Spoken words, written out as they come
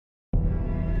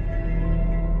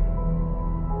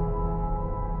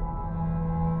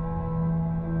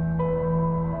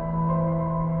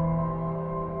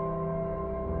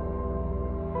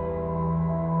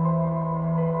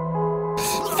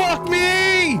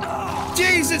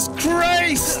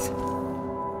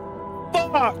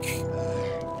fuck!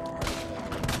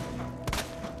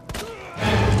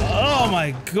 Oh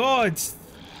my god!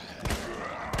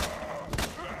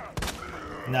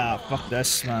 Nah, fuck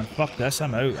this, man. Fuck this.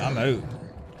 I'm out. I'm out.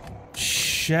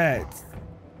 Shit.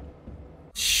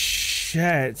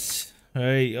 Shit.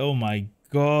 Right. Oh my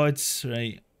god.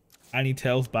 Right. I need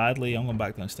health badly. I'm going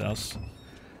back downstairs.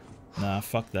 Nah,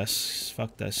 fuck this.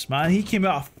 Fuck this. Man, he came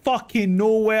out of fucking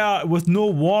nowhere with no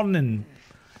warning.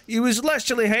 He was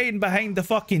literally hiding behind the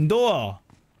fucking door.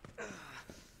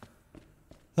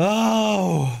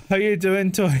 Oh, how you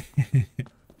doing, Toy?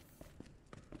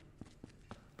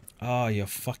 Oh, you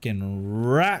fucking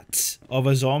rat of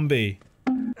a zombie.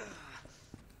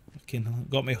 Fucking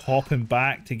got me hopping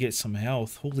back to get some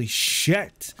health. Holy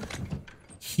shit.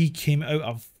 He came out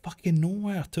of fucking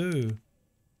nowhere too.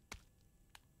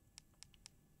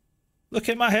 Look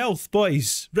at my health,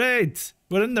 boys. Red.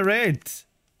 We're in the red.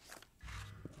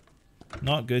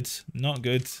 Not good. Not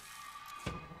good.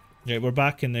 Right, we're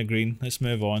back in the green. Let's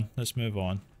move on. Let's move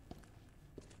on.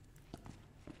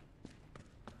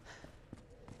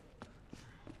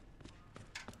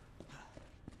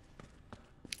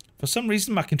 For some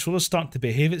reason, my controller's starting to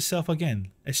behave itself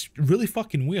again. It's really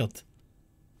fucking weird.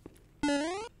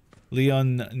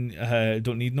 Leon,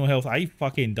 don't need no health. I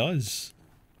fucking does.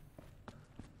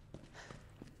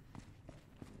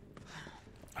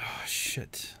 Oh,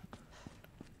 shit.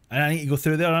 And I need to go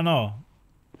through there, I know.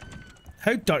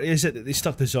 How dirty is it that they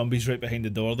stuck the zombies right behind the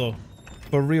door, though?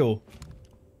 For real.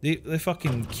 They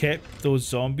fucking kept those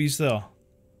zombies there.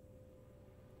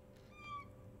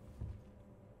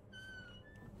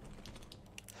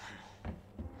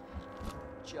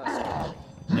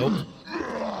 Nope.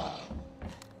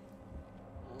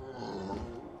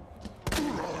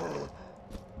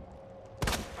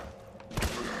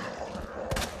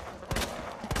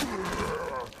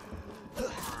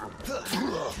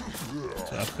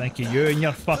 So, thank you. You and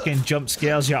your fucking jump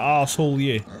scares, you arsehole,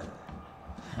 you.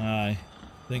 Aye.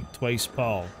 Think twice,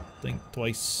 pal. Think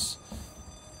twice.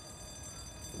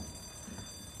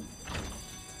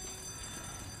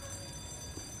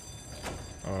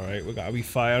 Alright, we got a wee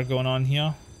fire going on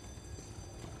here.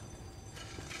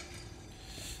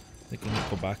 I think we need to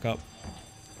go back up.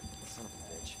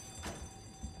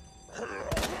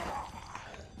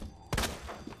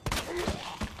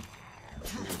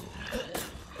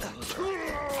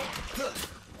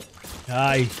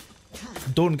 Aye.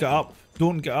 Don't get up.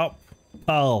 Don't get up,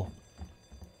 pal.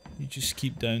 You just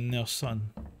keep down there, son.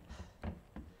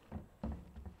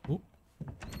 Oh.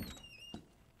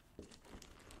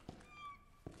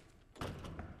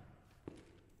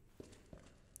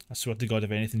 I swear to God,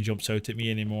 if anything jumps out at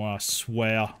me anymore, I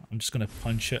swear, I'm just gonna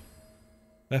punch it.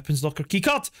 Weapons locker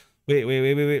keycard!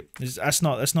 Wait. That's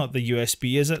not the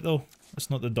USB, is it though? That's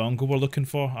not the dongle we're looking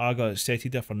for. I got it set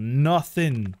there for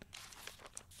nothing.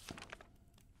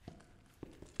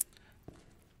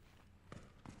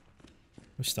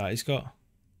 What's that he's got?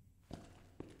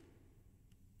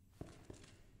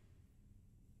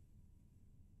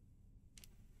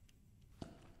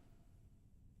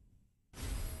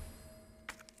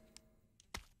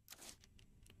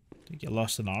 Did you get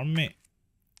lost an arm, mate?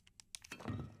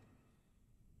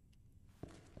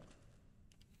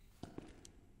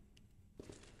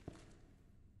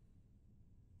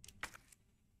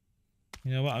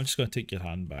 You know what? I'm just gonna take your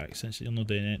hand back since you're not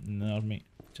doing anything there, mate.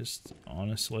 Just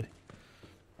honestly.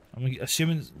 I'm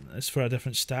assuming it's for a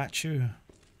different statue.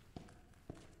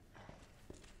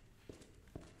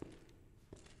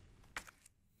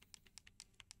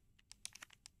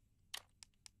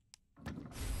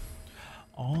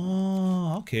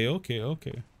 Oh, okay.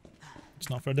 It's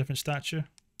not for a different statue?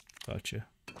 Gotcha.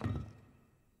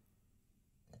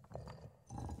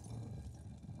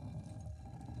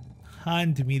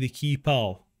 Hand me the key,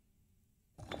 pal.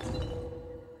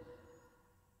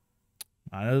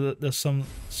 I know that there's some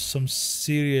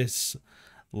serious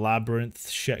labyrinth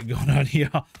shit going on here.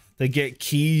 They get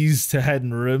keys to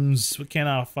hidden rooms. What kind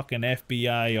of fucking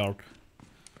FBI or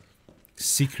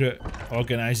secret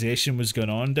organization was going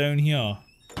on down here?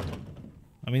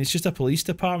 I mean, it's just a police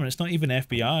department. It's not even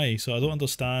FBI, so I don't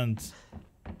understand.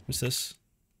 What's this?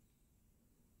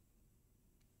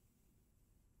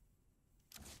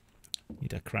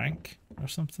 Need a crank or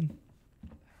something?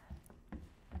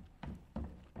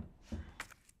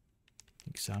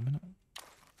 Examine it.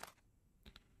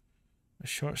 A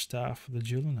short staff with a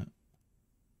jewel in it.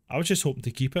 I was just hoping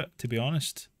to keep it, to be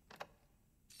honest.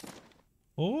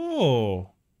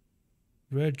 Oh!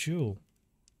 Red jewel.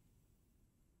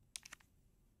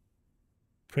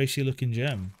 Pricey looking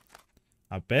gem.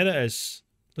 I bet it is.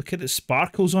 Look at the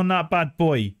sparkles on that bad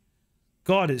boy.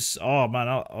 God, it's... Oh man,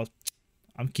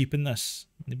 I'm I'm keeping this.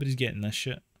 Nobody's getting this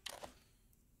shit.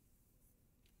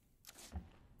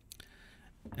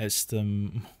 It's the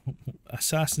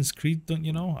Assassin's Creed, don't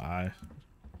you know? Aye.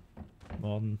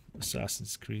 Modern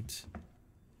Assassin's Creed.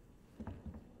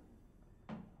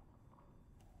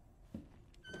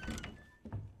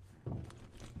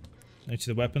 Now to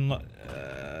the weapon.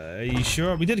 Are you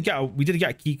sure? We did get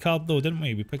a key card though, didn't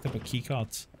we? We picked up a key card.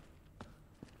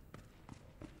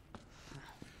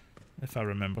 If I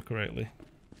remember correctly.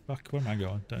 Fuck, where am I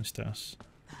going? Downstairs.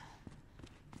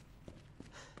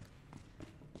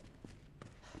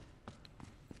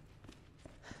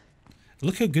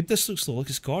 Look how good this looks though. Look,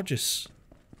 it's gorgeous.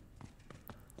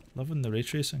 Loving the ray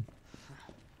tracing.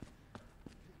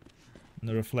 And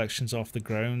the reflections off the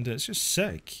ground. It's just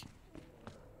sick.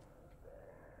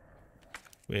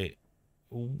 Wait.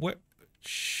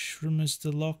 Which room is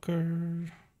the locker?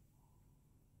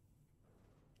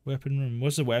 Weapon room.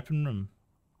 What's the weapon room?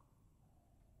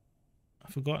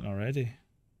 I've forgotten already.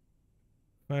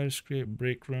 Fire escape,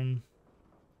 break room.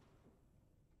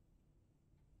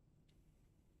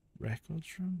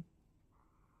 Records room?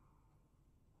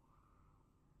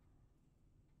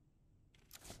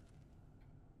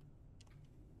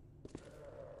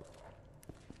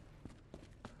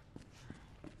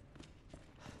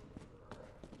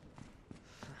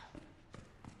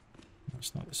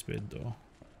 That's not the spade though.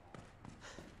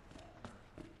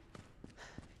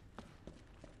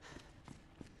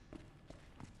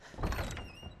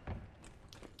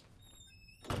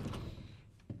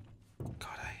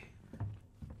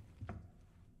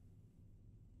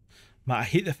 Man, I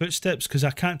hate the footsteps because I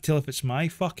can't tell if it's my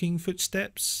fucking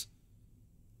footsteps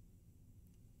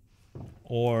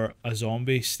or a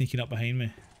zombie sneaking up behind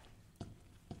me.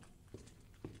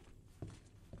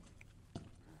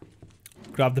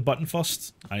 Grab the button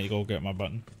first. I need to go get my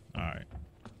button. Alright.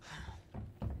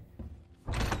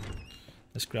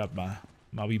 Let's grab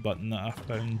my wee button that I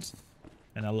found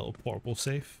in a little portable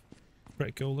safe.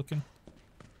 Pretty cool looking.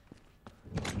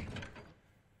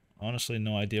 Honestly,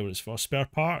 no idea what it's for. Spare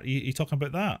part? You talking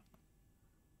about that?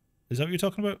 Is that what you're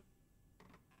talking about?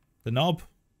 The knob?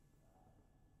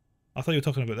 I thought you were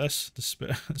talking about this. The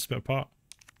spare part.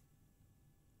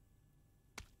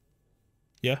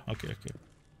 Yeah? Okay, okay.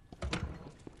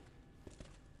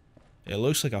 It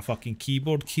looks like a fucking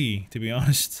keyboard key, to be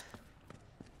honest.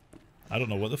 I don't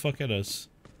know what the fuck it is.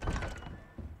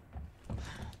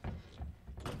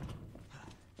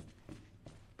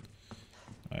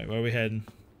 Alright, where are we heading?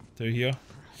 Through here.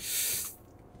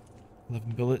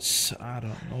 11 bullets. I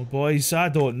don't know, boys. I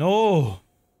don't know.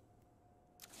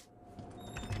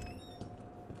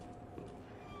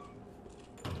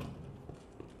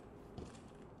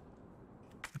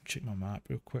 Check my map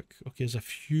real quick. Okay, there's a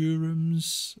few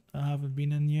rooms I haven't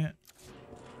been in yet.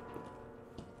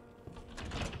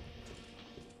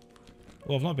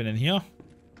 Oh, I've not been in here.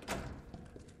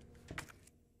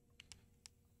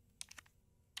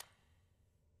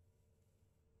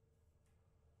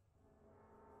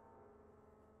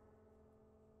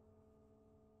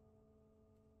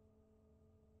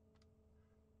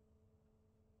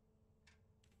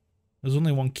 There's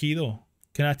only one key though.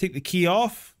 Can I take the key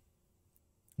off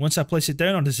once I place it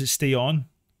down, or does it stay on?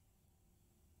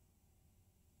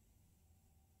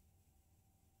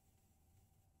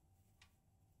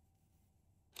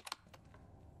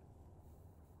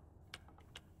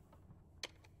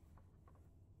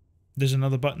 There's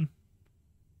another button.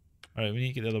 Alright, we need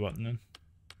to get the other button then.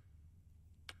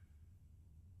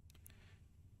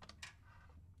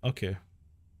 Okay.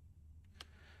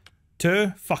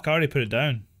 2? Fuck, I already put it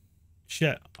down.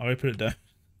 Shit, I already put it down.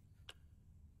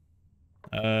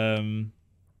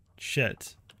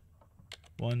 Shit.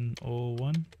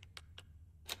 101.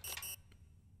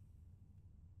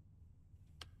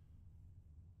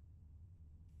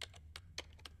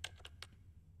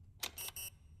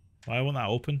 Why won't that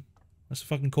open? That's the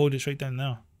fucking code, it's right down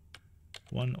there.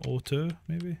 102,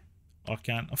 maybe? Oh, I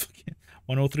can't.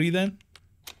 103 then?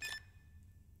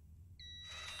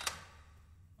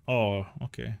 Oh,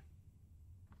 okay.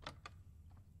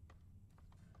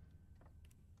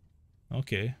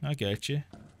 Okay, I get you.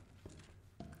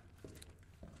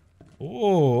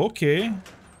 Oh, okay.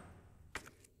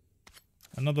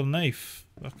 Another knife.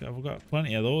 Okay, I've got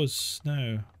plenty of those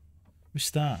now.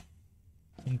 What's that?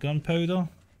 Some gunpowder?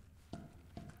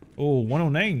 Oh,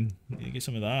 109. Need to get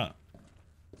some of that.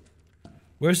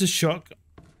 Where's the shotgun?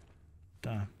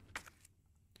 Damn.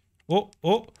 Oh,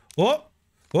 oh, oh,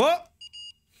 oh!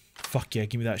 Fuck yeah,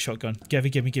 give me that shotgun.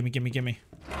 Gimme.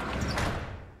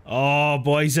 Oh,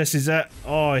 boys, this is it.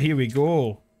 Oh, here we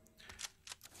go.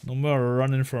 No more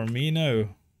running for me now.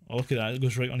 Oh, look at that. It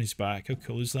goes right on his back. How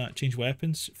cool is that? Change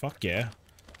weapons? Fuck yeah.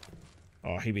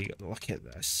 Oh, here we go. Look at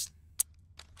this.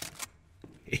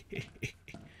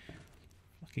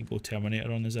 Fucking go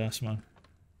Terminator on his ass, man.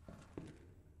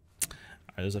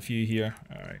 Alright, there's a few here.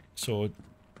 Alright, so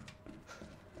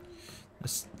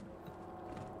this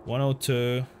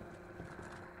 102,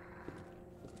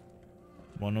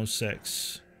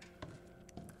 106,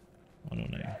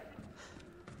 109.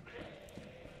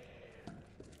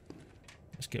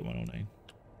 Let's get 109.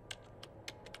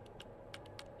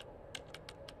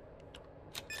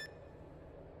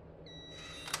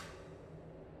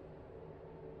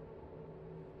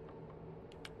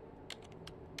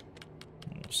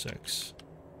 Six.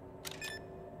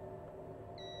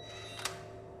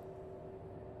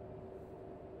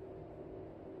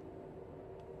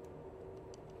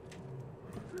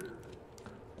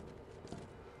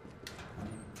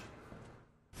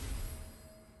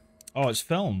 Oh, it's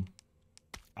film.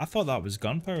 I thought that was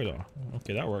gunpowder.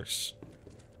 Okay, that works.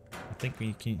 I think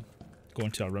we can go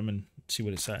into our room and see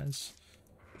what it says.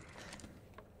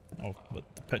 Oh, what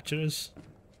the picture is.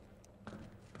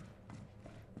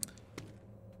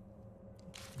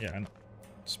 Yeah, I know.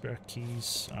 Spare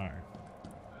keys. Alright.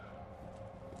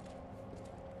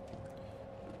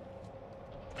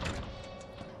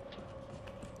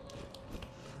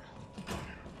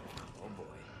 Oh boy.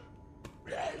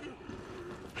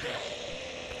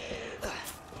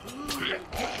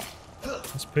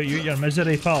 Let's put you in your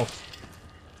misery, pal.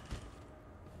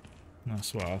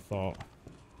 That's what I thought.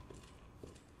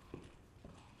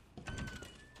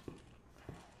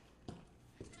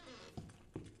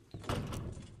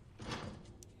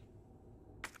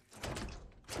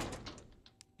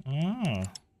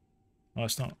 Oh,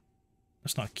 it's not.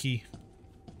 That's not a key.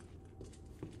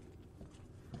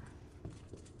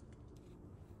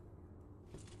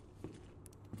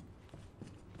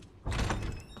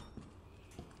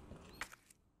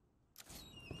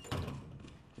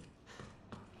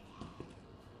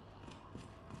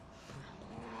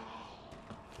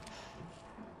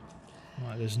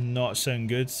 That does not sound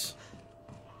good.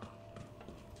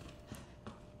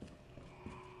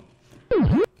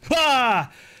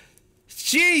 Ah!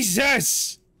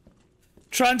 Jesus!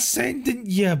 Transcendent,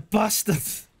 you bastard!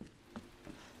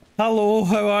 Hello,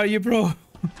 how are you, bro?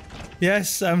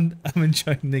 Yes, I'm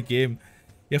enjoying the game.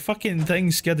 Your fucking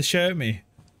thing scared the shit out of me.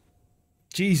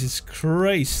 Jesus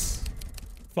Christ.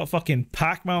 What fucking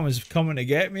Pac-Man was coming to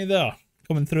get me there.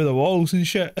 Coming through the walls and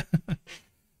shit.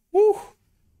 Woo!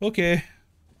 Okay.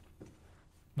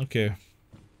 Okay.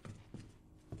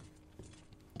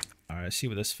 Alright, let's see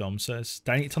what this film says.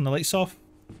 Do I need to turn the lights off?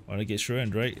 Or it gets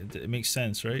ruined, right? It makes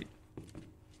sense, right?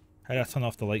 How do I turn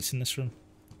off the lights in this room?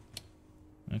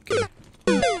 Okay.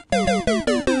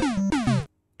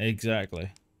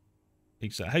 Exactly.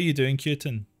 How you doing,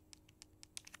 Cutin?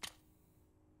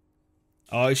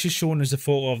 Oh, it's just showing us a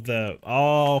photo of the...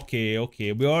 Oh, okay,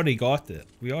 okay. We already got it.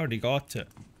 We already got it.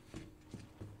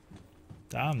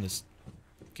 Damn, this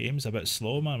game's a bit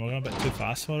slow, man. We're going a bit too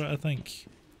fast for it, I think.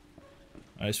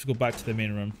 Alright, let's go back to the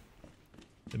main room.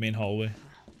 The main hallway.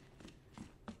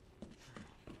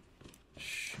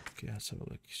 Okay, let's have a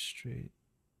look straight.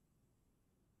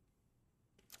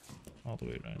 All the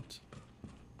way around.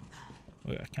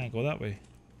 Wait, I can't go that way.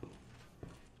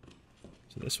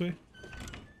 Is it this way?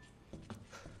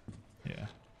 Yeah.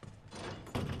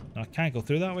 No, I can't go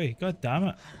through that way. God damn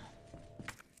it.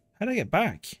 How do I get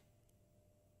back?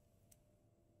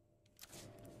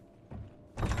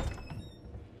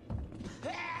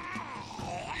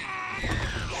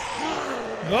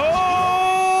 Oh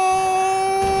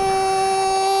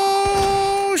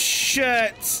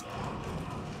shit!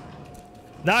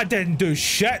 That didn't do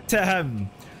shit to him.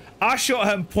 I shot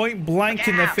him point blank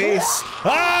in the face.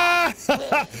 Ah!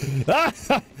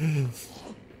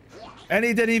 And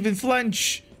he didn't even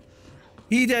flinch.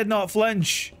 He did not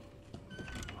flinch.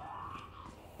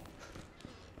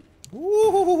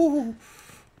 Ooh.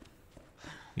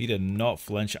 He did not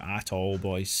flinch at all,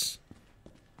 boys.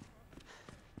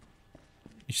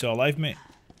 You still alive, mate?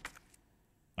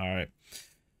 Alright.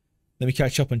 Let me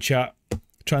catch up and chat.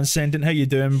 Transcendent, how you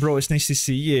doing, bro? It's nice to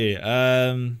see you.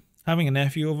 Having a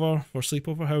nephew over for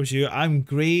sleepover. How's you? I'm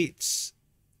great.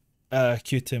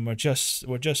 Q-Tim, we're just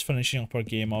finishing up our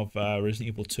game of Resident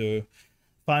Evil 2.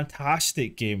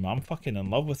 Fantastic game. I'm fucking in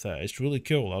love with it. It's really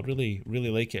cool. I really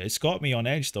like it. It's got me on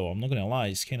edge though, I'm not gonna lie.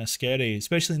 It's kind of scary,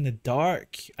 especially in the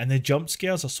dark, and the jump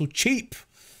scares are so cheap.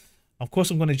 Of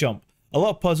course I'm gonna jump. A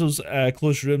lot of puzzles,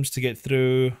 closed rooms to get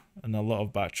through, and a lot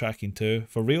of backtracking too.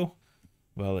 For real?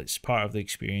 Well, it's part of the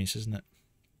experience, isn't it?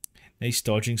 Nice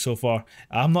dodging so far.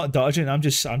 I'm not dodging. I'm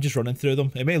just running through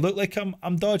them. It may look like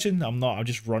I'm dodging. I'm not. I'm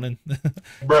just running.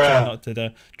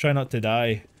 Bruh. Try not to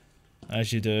die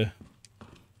as you do.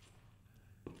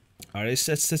 Alright,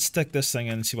 let's stick this thing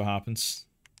in and see what happens.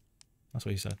 That's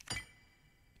what he said.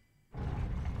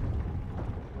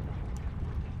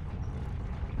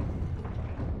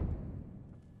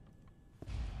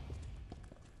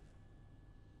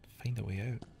 Find a way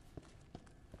out.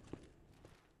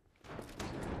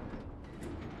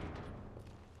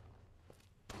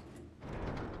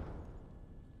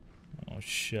 Oh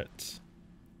shit.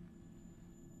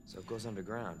 So it goes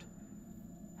underground.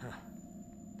 Huh.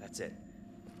 That's it.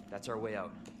 That's our way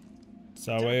out. It's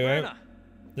our way out.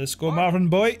 Let's go, Marvin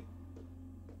boy.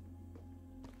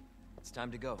 It's time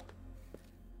to go.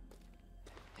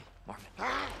 Hey, Marvin.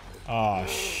 Oh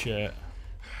shit.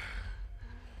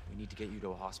 We need to get you to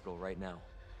a hospital right now.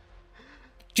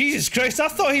 Jesus Christ, I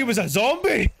thought he was a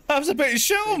zombie! I was about to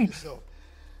shoot him!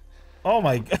 Oh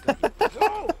my god.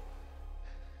 No!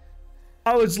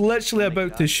 I was literally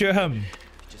about to shoot him.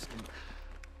 Just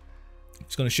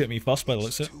He's gonna shoot me first by the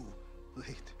looks of it. Too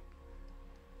late.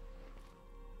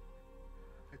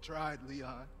 I tried,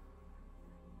 Leon.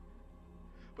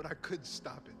 But I couldn't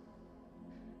stop it.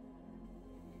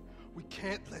 We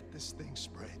can't let this thing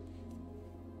spread.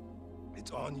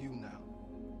 It's on you now.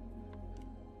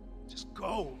 Just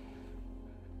go.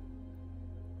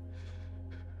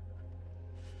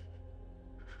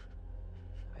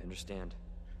 I understand.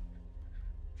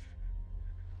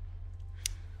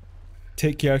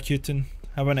 Take care, Cutin.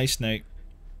 Have a nice night.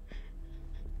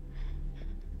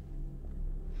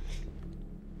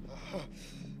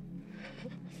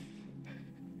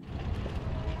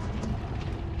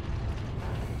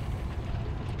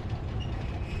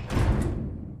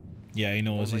 Yeah, he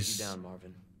knows Won't let he's. you down,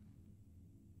 Marvin.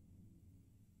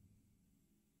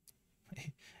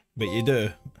 But you do.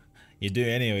 You do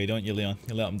anyway, don't you, Leon?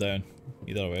 You let him down.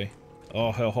 Either way.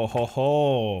 Oh, ho, ho, ho,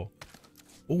 ho.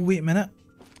 Oh, wait a minute.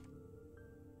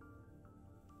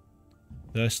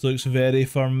 This looks very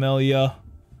familiar.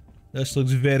 This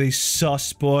looks very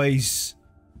sus, boys.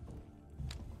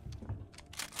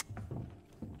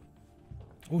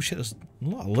 Oh shit, there's a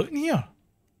lot of loot in here.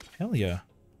 Hell yeah.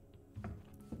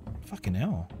 Fucking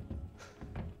hell.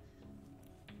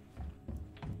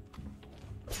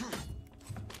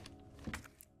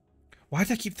 Why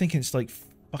do I keep thinking it's like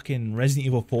fucking Resident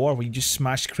Evil 4 where you just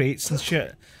smash crates and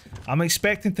shit? I'm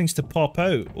expecting things to pop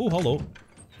out. Oh, hello.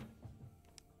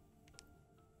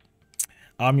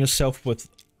 Arm yourself with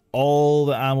all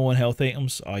the ammo and health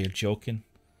items. Oh, you're joking.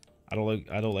 I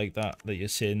don't like that you're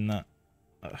saying that.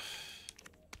 Ugh.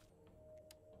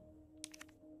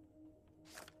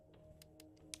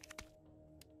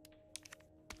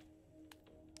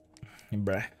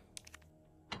 Bruh.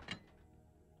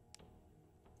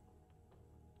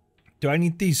 Do I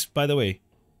need these, by the way?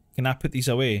 Can I put these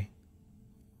away?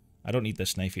 I don't need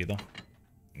this knife either.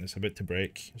 It's about to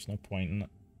break. There's no point in it.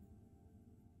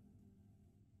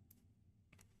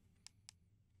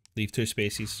 Leave 2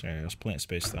 spaces. Right, there's plenty of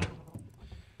space there.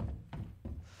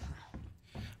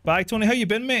 Bye, Tony. How you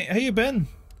been, mate? How you been?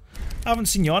 I haven't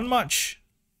seen you on much.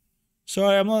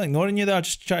 Sorry, I'm not ignoring you there.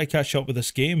 Just trying to catch up with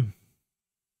this game.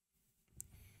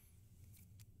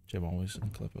 Jim always in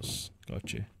Clippers.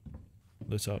 Got you.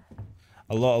 Loot up.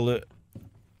 A lot of loot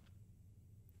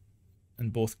in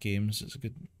both games. It's a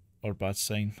good or bad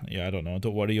sign. Yeah, I don't know.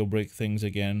 Don't worry, you'll break things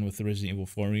again with the Resident Evil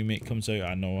 4 remake comes out.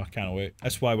 I know, I can't wait.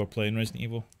 That's why we're playing Resident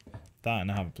Evil. That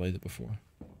and I haven't played it before.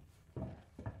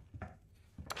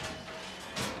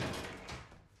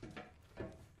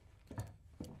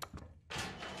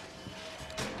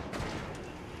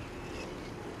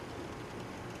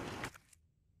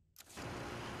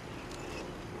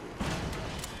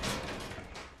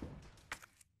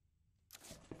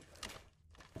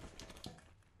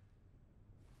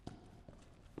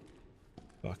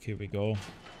 Fuck, here we go.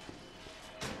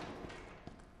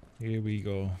 Here we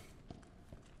go.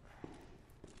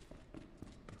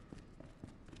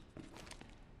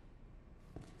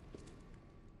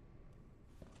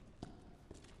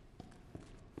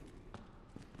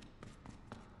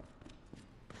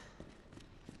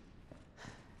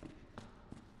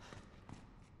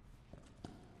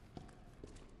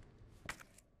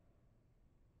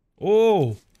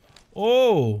 Oh!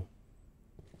 Oh!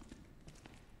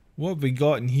 What have we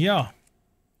got in here?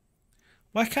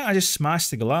 Why can't I just smash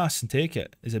the glass and take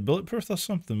it? Is it bulletproof or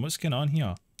something? What's going on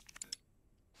here?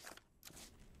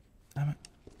 Damn it.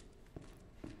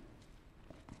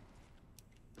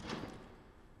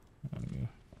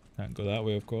 Can't go that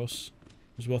way, of course.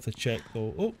 It was worth a check,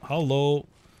 though. Oh, hello.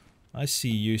 I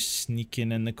see you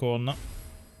sneaking in the corner.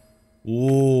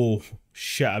 Oh,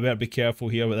 shit. I better be careful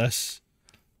here with this.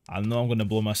 I know I'm going to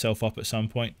blow myself up at some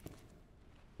point.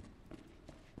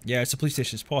 Yeah, it's a police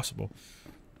station. It's possible.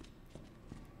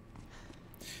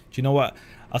 you know what?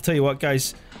 I'll tell you what,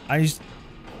 guys. I just...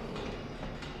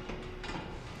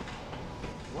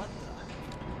 What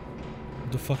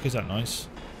What the fuck is that noise?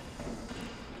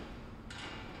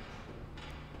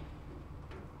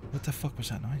 What the fuck was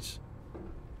that noise?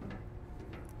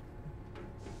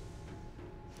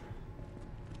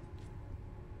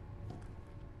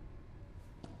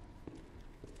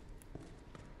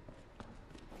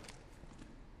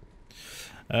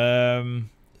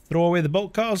 Throw away the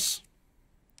bolt cars.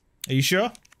 Are you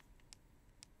sure?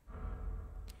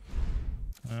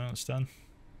 Oh, it's done.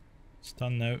 It's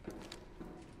done now.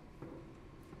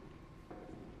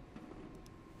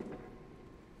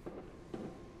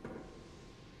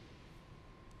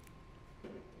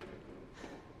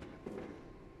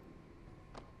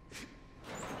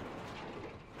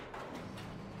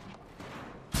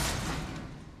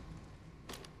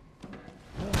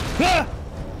 Ah!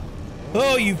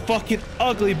 Oh, you fucking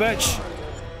ugly bitch!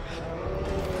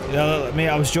 Yeah, mate,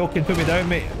 I was joking. Put me down,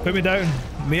 mate. Put me down.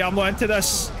 Mate, I'm not into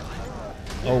this.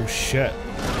 Oh, shit.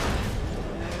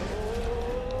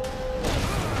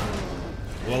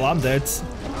 Well, I'm dead.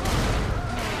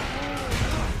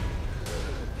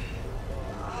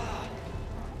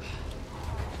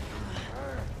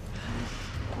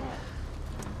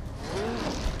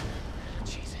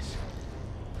 Jesus.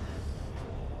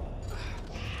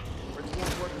 We're the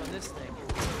ones working on this thing.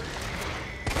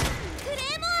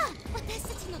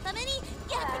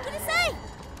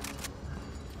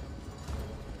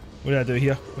 What did I do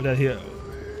here? What did I hear?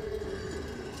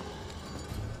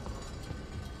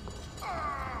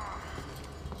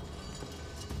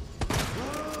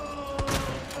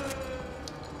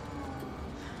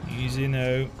 Easy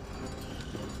now.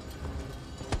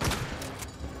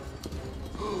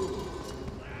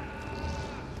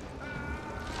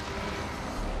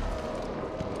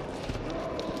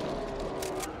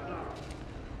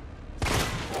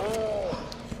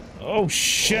 Oh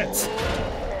shit!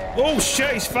 Oh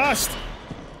shit, he's fast!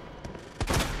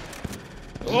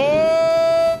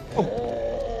 Oh!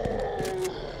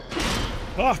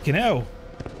 Fucking hell!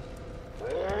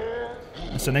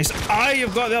 That's a nice eye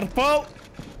you've got there, Paul!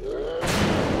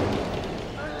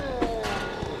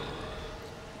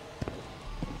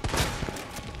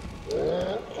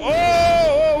 Oh!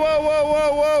 Whoa, whoa, whoa,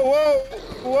 whoa,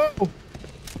 whoa, whoa!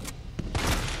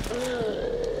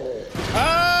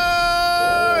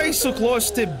 Ah! He's so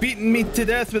close to beating me to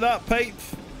death with that pipe.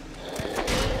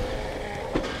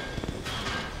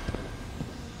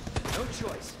 No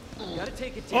choice. You gotta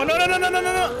take it Oh down. no no no no no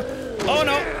no no! Oh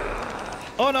no!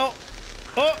 Oh no!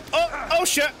 Oh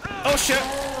shit! Oh shit!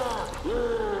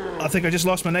 I think I just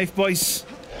lost my knife, boys.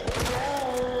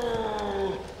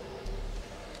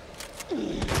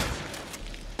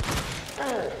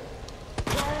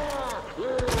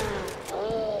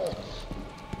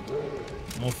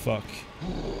 Oh fuck.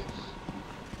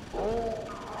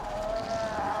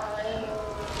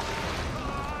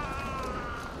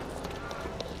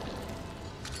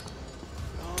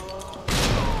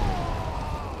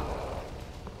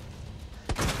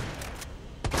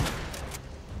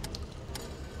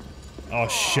 Oh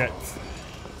shit.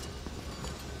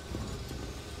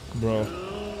 Bro.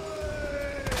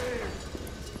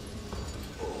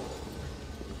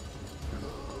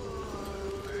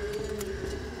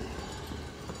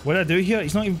 What did I do here?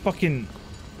 He's not even fucking...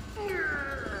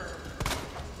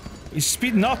 He's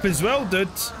speeding up as well, dude.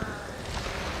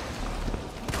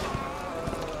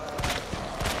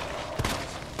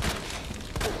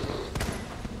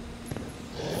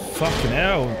 Fucking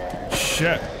hell.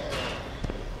 Shit.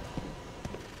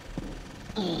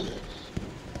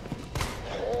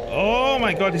 Oh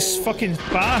my god, he's fucking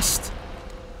fast.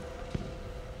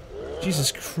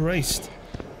 Jesus Christ.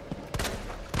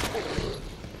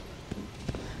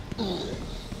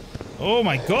 Oh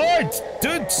my god!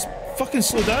 Dude, fucking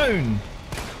slow down!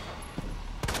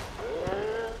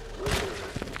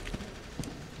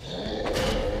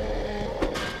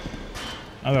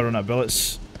 I'm gonna run out of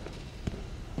bullets.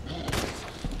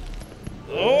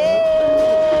 Oh!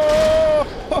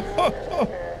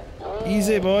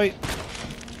 Easy, boy.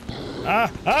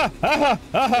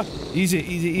 Easy,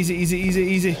 easy, easy, easy, easy,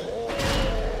 easy.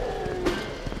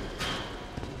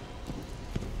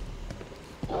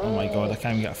 Oh my god, I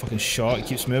can't even get a fucking shot. It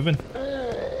keeps moving.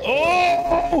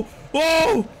 Oh!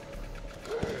 Whoa!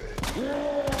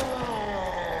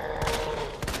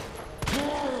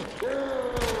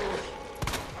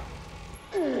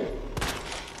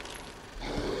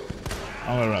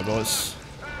 I'm gonna run out of bullets.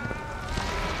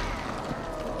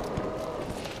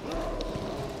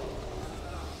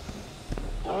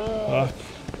 Fuck.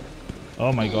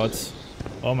 Oh my god.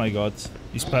 Oh my god.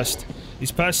 He's pissed.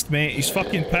 He's pissed, mate. He's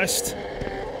fucking pissed.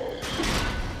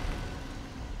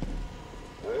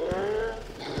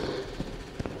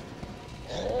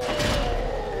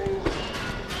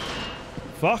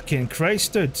 Fucking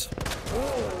Christ, dude.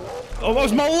 Oh, that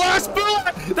was my last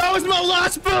bullet! That was my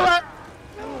last bullet!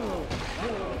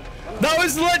 That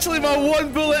was literally my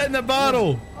one bullet in the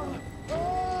barrel.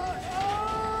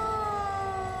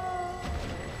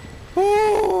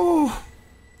 Ooh.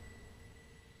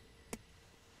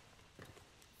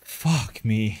 Fuck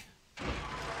me.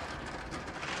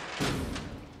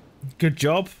 Good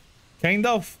job. Kind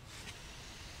of.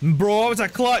 Bro, that was a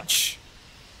clutch.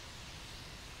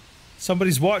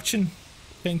 Somebody's watching.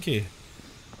 Thank you.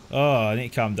 Oh, I need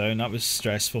to calm down. That was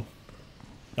stressful.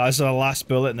 That was the last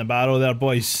bullet in the barrel there,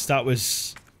 boys. That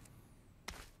was...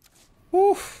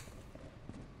 Whew.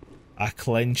 A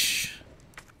clinch.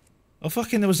 Oh,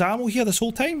 fucking, there was ammo here this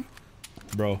whole time?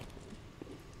 Bro.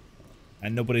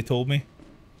 And nobody told me.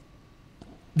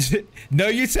 Now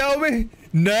you tell me?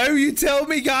 Now you tell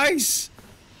me, guys?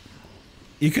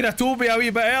 You could have told me a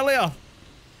wee bit earlier.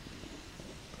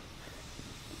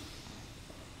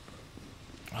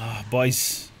 Ah,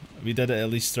 boys. We did it at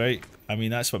least, right? I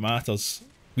mean, that's what matters.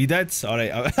 We did?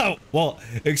 Alright. Well,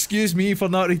 excuse me for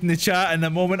not reading the chat in a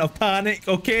moment of panic,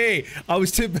 okay? I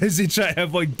was too busy trying to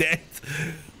avoid death.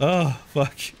 Oh,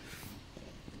 fuck.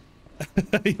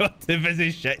 You're too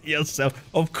busy shitting yourself.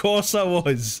 Of course I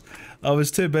was. I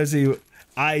was too busy,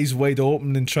 eyes wide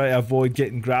open and trying to avoid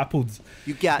getting grappled.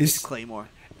 You got this, Claymore.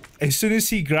 As soon as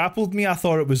he grappled me, I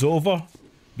thought it was over.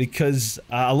 Because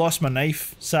I lost my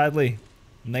knife, sadly.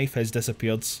 Knife has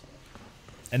disappeared.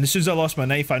 And as soon as I lost my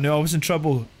knife, I knew I was in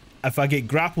trouble. If I get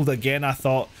grappled again, I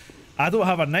thought, I don't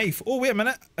have a knife. Oh, wait a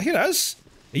minute. Here it is.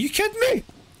 Are you kidding me?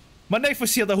 My knife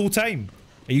was here the whole time.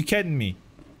 Are you kidding me?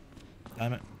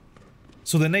 Damn it.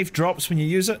 So the knife drops when you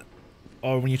use it?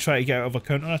 Or when you try to get out of a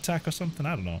counter attack or something?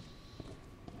 I don't know.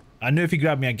 I knew if he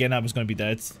grabbed me again, I was going to be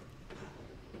dead.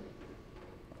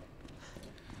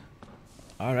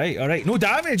 Alright, alright. No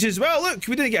damage as well. Look,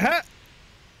 we didn't get hit.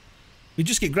 We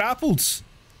just get grappled.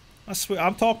 That's what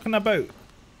I'm talking about.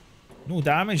 No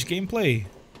damage gameplay.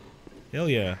 Hell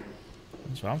yeah.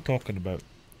 That's what I'm talking about.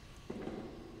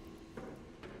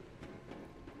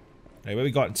 Right, what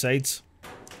we got inside?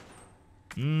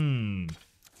 Mmm.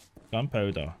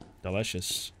 Gunpowder.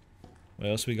 Delicious. What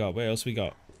else we got? What else we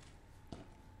got?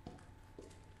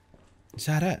 Is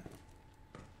that it?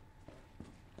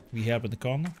 Wee herb in the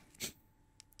corner.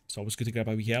 It's always good to grab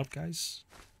a wee herb, guys.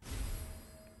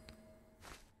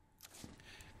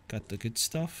 Got the good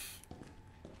stuff.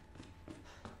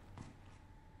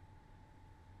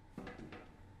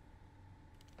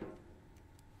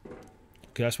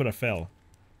 Okay, that's where I fell.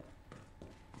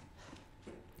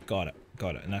 Got it.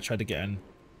 Got it. And I tried to get in.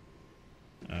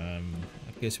 I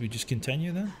guess we just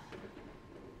continue then.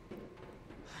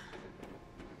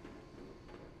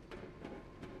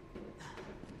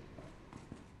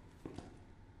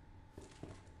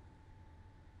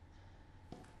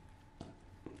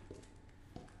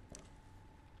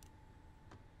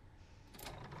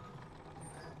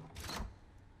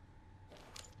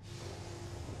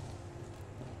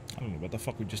 I don't know what the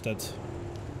fuck we just did.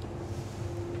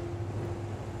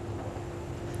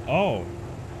 Oh.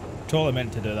 Totally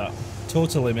meant to do that.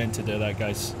 Totally meant to do that,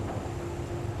 guys.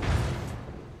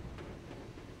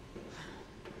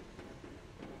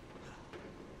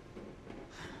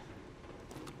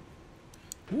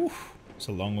 Whew. It's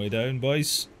a long way down,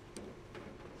 boys.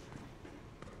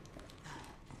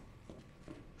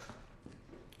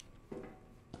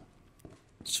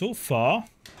 So far.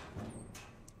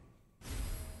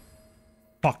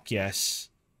 Fuck yes.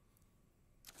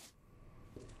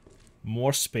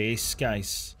 More space,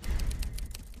 guys.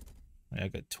 I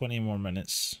got 20 more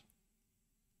minutes.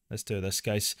 Let's do this,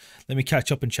 guys. Let me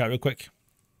catch up and chat real quick.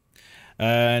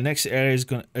 Next area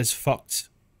is fucked.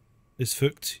 Is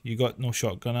fucked. You got no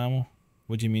shotgun ammo.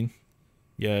 What do you mean?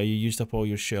 Yeah, you used up all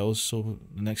your shells, so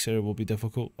the next area will be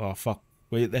difficult. Oh fuck.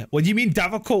 Wait, what do you mean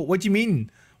difficult? What do you mean?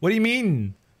 What do you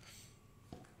mean?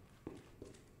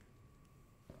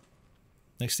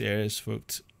 Next area is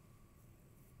fucked.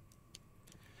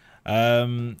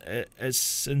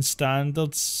 It's in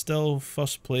standard still,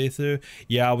 first playthrough.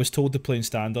 Yeah, I was told to play in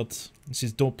standard. It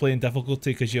says don't play in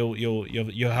difficulty because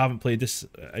you haven't played this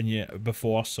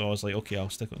before, so I was like, okay,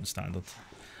 I'll stick it on standard.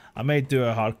 I might do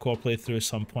a hardcore playthrough at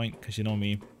some point because you know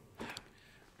me.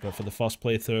 But for the first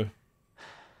playthrough,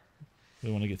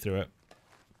 we want to get through it.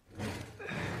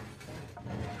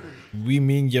 We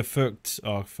mean you fucked.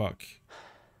 Oh fuck.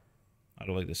 I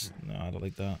don't like this. No, I don't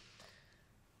like that.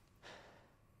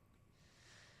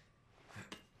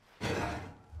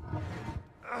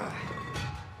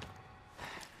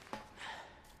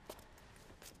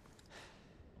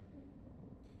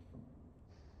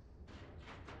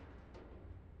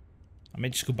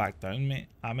 might just go back down, mate.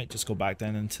 I might just go back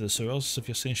down into the sewers if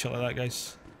you're saying shit like that,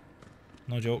 guys.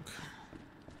 No joke.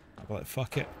 I'll be like,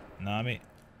 fuck it. Nah, mate.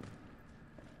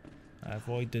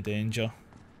 Avoid the danger.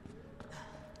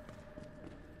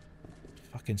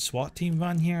 Fucking SWAT team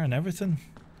van here and everything.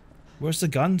 Where's the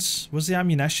guns? Where's the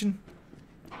ammunition?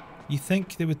 You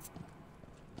think they would...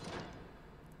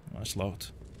 Oh, it's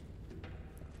locked.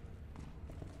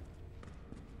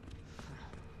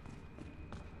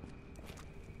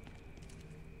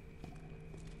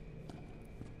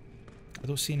 I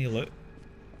don't see any loot.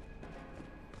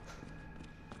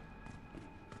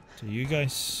 Do you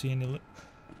guys see any loot?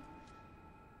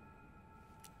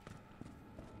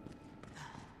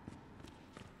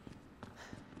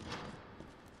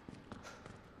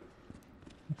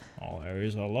 All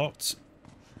areas are locked.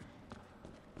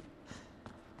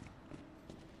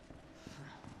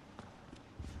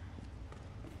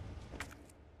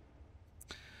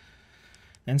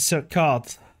 Insert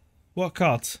card. What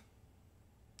card?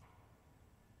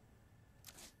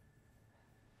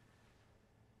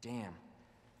 Damn.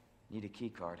 Need a key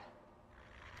card.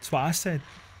 That's what I said.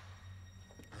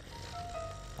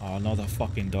 Oh, not the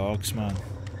fucking dogs, man. You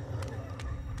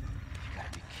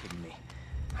gotta be kidding me.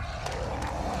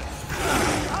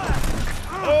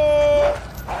 Oh!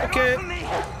 Okay.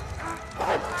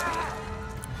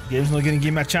 Game's not gonna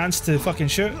give me a chance to fucking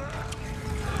shoot.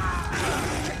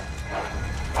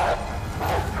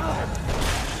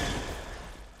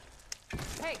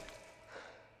 Hey!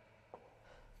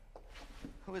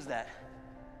 Who is that?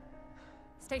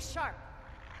 Stay sharp.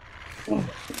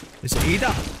 Is it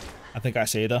Ada? I think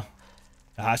that's Ada.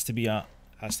 It has to be a...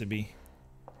 has to be.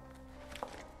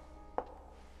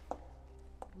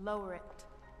 Lower it.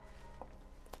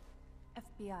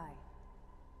 FBI.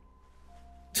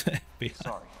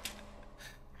 Sorry.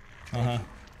 Uh-huh.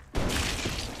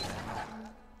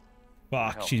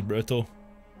 Fuck, she's brutal.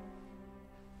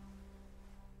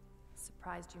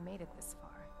 Surprised you made it this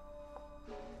far.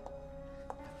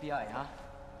 FBI, huh?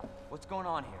 What's going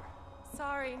on here?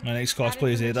 Sorry. My next that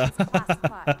cosplay is Ada. information's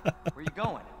classified. Where you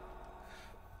going?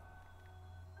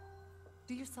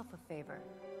 Do yourself a favor.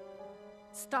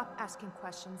 Stop asking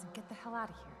questions and get the hell out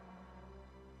of here.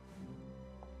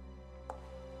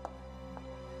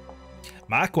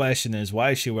 My question is,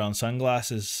 why is she wearing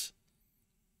sunglasses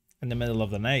in the middle of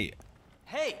the night?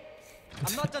 Hey!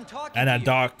 I'm not done talking In to a you.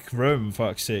 dark room,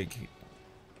 fuck's sake.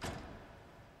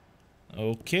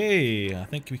 Okay, I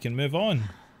think we can move on.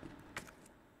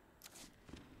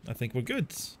 I think we're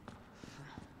good.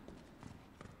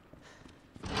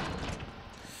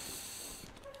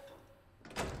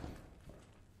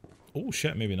 Oh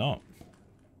shit, maybe not.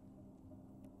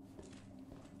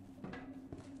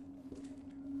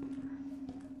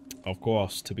 Of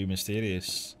course, to be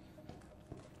mysterious.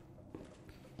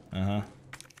 Uh-huh.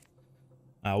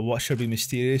 What should be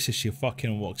mysterious is she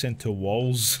fucking walks into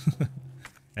walls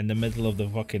in the middle of the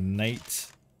fucking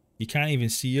night. You can't even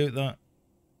see out that.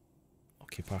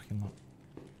 Okay, parking lot.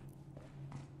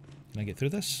 Can I get through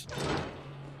this?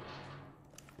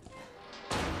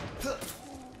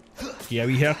 Yeah,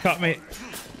 wee haircut, mate.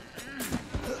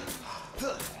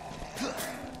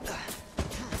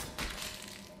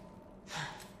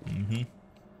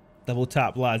 Double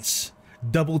tap, lads.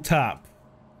 Double tap.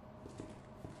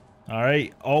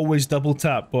 Alright, always double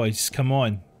tap, boys. Come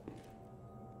on.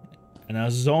 In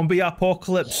a zombie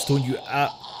apocalypse, don't you...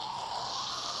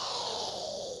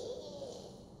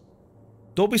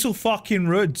 Don't be so fucking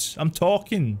rude. I'm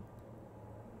talking.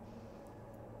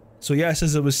 So yes,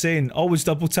 as I was saying, always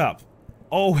double tap.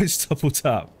 Always double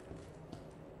tap.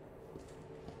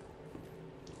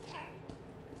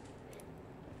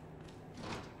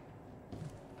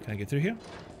 Can I get through here?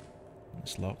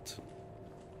 It's locked.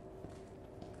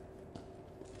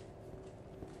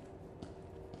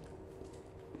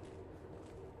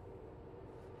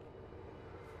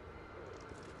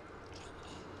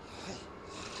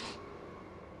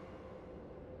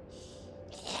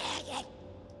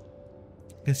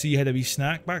 I can see you had a wee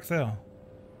snack back there.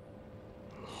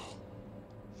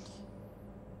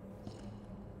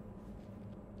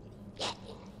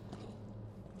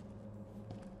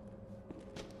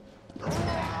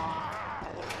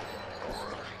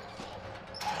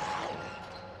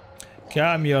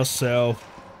 Calm yourself.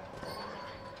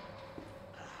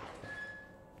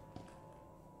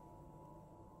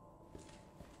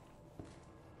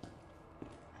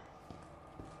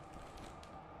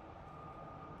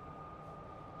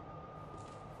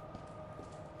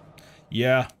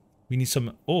 Yeah, we need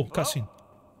some... Oh, cutscene.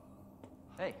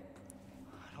 Hey,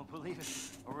 I don't believe it.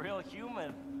 A real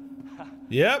human.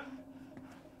 Yep.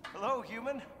 Hello,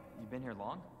 human. You been here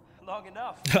long? Long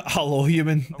enough. Hello,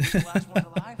 human. Are we the last one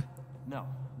alive? No,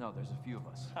 there's a few of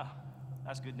us. Huh.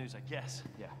 That's good news, I guess.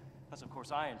 Yeah. That's of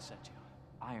course Iron sent you.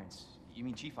 Irons. You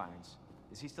mean Chief Irons?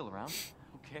 Is he still around?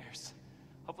 Who cares?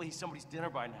 Hopefully he's somebody's dinner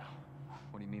by now.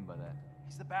 What do you mean by that?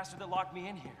 He's the bastard that locked me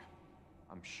in here.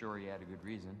 I'm sure he had a good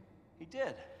reason. He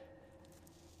did.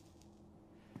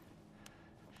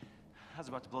 I was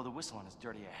about to blow the whistle on his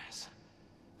dirty ass.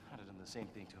 I'd have done the same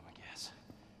thing to him, I guess.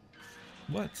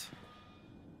 What?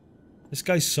 This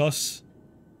guy's sus.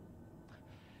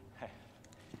 Hey,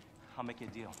 I'll make you a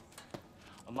deal.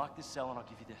 Unlock this cell and I'll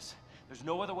give you this. There's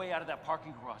no other way out of that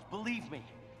parking garage. Believe me.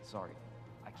 Sorry,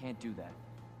 I can't do that.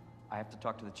 I have to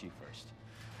talk to the chief first.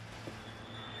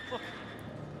 Look,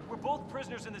 we're both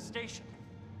prisoners in this station.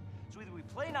 So either we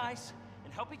play nice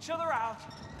and help each other out,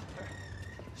 or...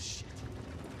 Shit.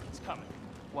 It's coming.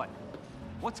 What?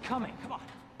 What's coming? Come on,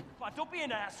 don't be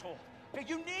an asshole. Hey,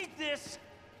 you need this.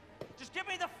 Just get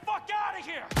me the fuck out of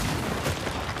here.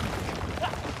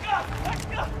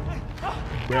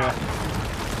 Bruh.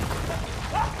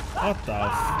 What the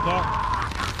fuck?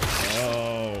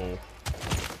 Oh.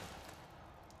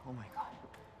 Oh my god.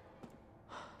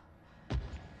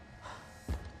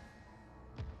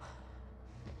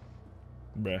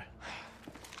 Bruh.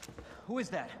 Who is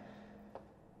that?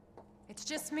 It's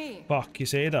just me. Fuck, you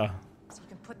say that? So you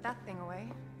can put that thing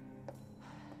away.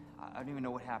 I don't even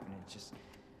know what happened. It just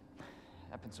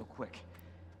happened so quick.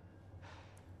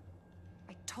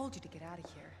 I told you to get out of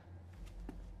here.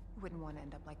 You wouldn't want to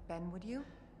end up like Ben, would you?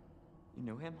 You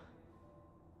knew him?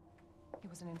 He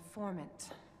was an informant.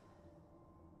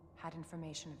 Had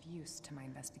information of use to my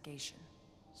investigation.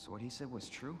 So what he said was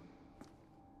true?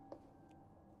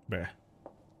 Bruh.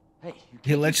 Hey, you He can't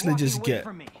keep literally walking just away get...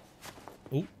 from me.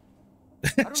 Oh.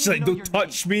 I don't She's even like, know don't your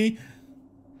touch name. me.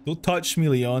 Don't touch me,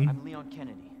 Leon. I'm Leon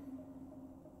Kennedy.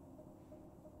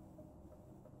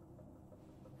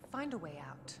 Find a way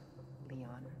out,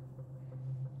 Leon.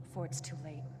 Before it's too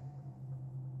late.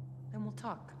 Then we'll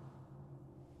talk.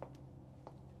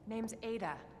 Name's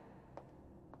Ada.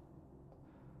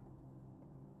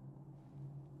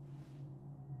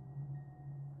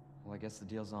 Well, I guess the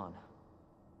deal's on.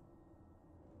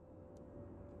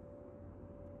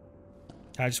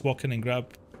 I just walk in and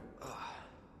grab.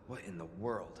 What in the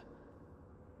world?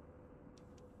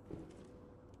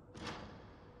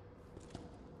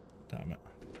 Damn it.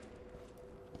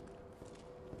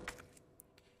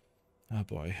 Oh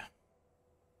boy.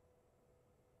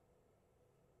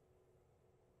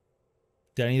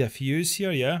 Do I need a fuse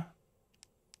here? Yeah.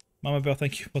 Mama Bell,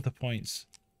 thank you for the points.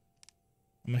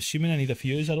 I'm assuming I need a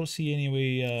fuse. I don't see any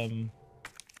way.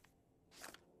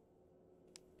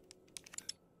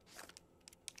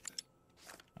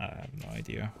 I have no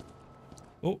idea.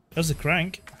 Oh, there's the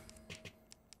crank.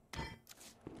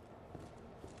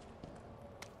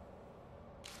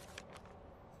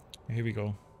 Here we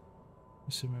go.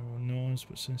 Assuming everyone knows,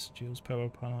 but since Jill's power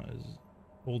panel is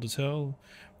old as hell,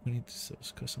 we need to set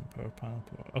this custom power panel.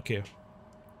 Okay.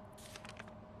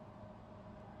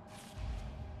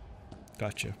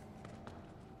 Gotcha.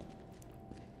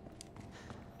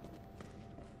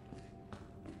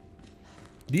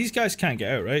 These guys can't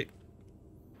get out, right?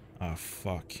 Oh,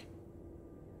 fuck.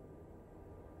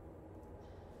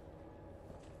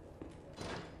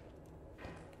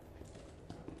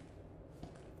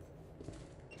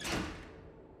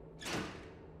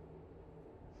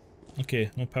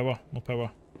 Okay, no power, no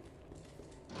power.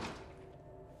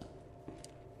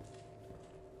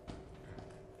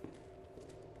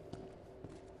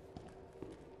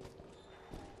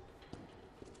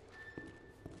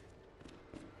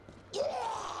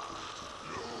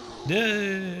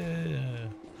 Yeah.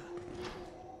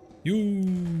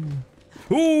 You.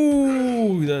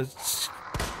 Ooh, that's.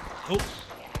 Oh.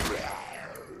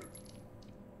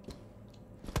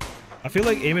 I feel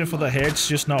like aiming for the head's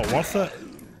just not worth it.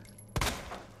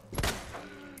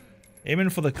 Aiming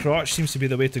for the crotch seems to be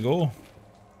the way to go.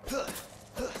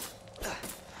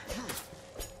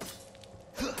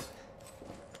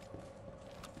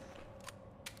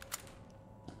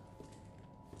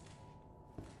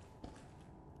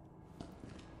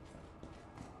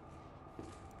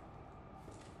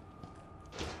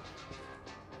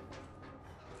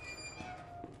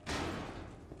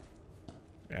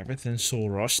 Everything's so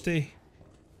rusty.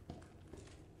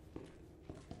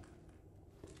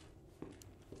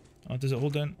 Oh, does it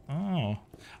hold in? Oh.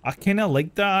 I kind of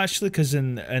like that actually, because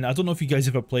and I don't know if you guys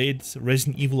ever played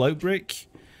Resident Evil Outbreak.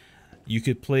 You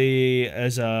could play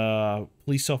as a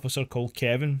police officer called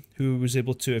Kevin, who was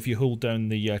able to, if you hold down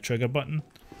the trigger button,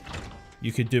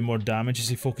 you could do more damage as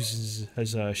he focuses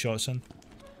his shots in.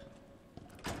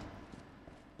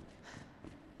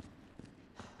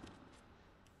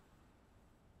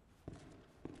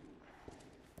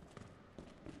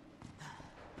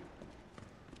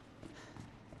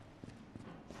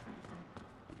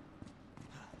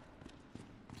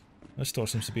 This door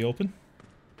seems to be open.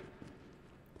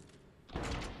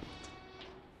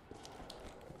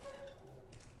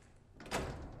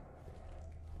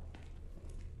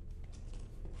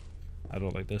 I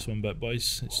don't like this one bit,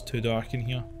 boys. It's too dark in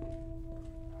here.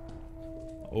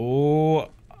 Oh,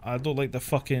 I don't like the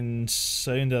fucking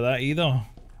sound of that either.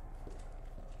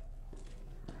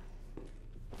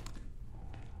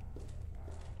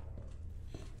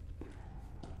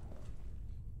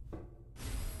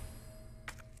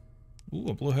 Ooh,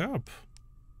 a blue herb.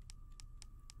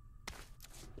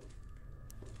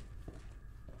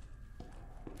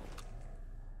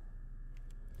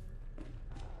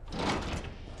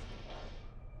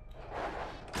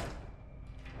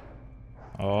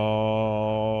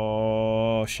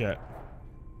 Oh shit.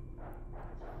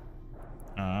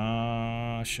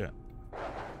 Ah shit. We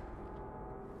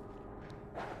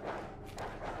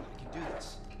can do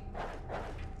this.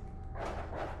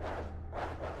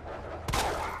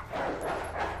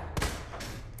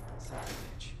 Son of a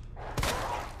bitch.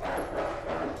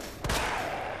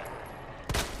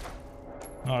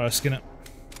 Not risking it.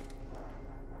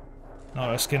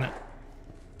 Not risking it.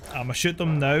 I'ma shoot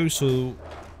them now so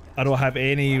I don't have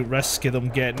any risk of them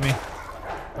getting me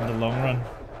in the long run.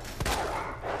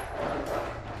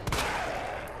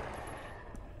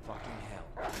 Fucking hell.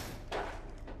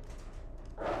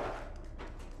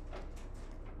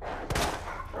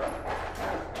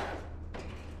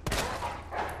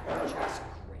 Just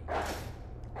great.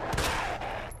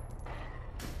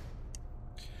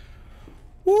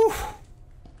 Woo!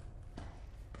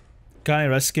 Can't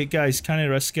risk it, guys. Can't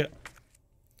risk it.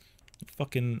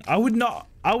 Fucking, I would not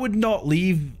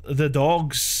leave the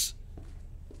dogs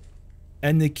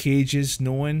in the cages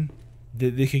knowing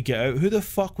that they could get out. Who the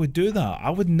fuck would do that?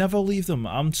 I would never leave them.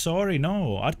 I'm sorry,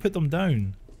 no. I'd put them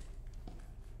down.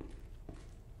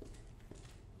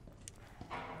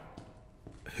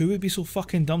 Who would be so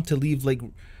fucking dumb to leave, like,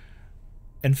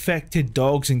 infected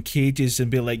dogs in cages and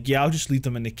be like, yeah, I'll just leave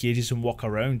them in the cages and walk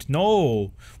around?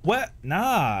 No. What?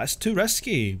 Nah, it's too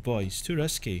risky, boys. Too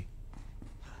risky.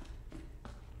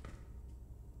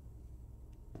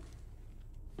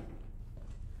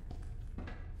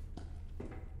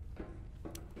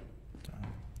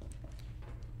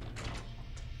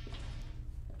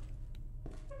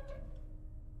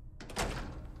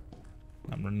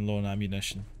 I'm running low on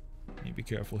ammunition. Need to be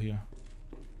careful here.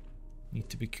 Need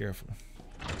to be careful.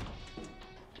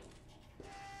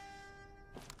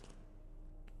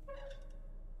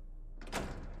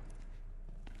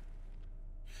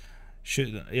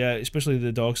 Shoot, yeah, especially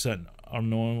the dogs that are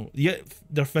known. Yeah,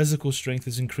 their physical strength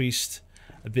is increased.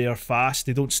 They are fast.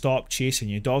 They don't stop chasing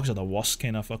you. Dogs are the worst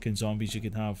kind of fucking zombies you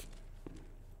could have.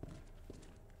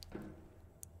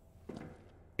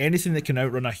 Anything that can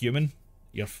outrun a human,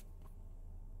 you're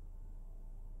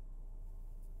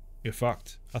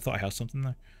fucked. I thought I had something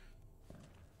there.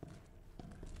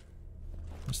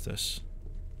 What's this?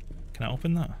 Can I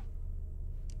open that?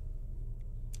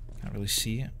 Can't really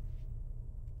see it.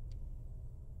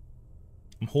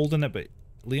 I'm holding it, but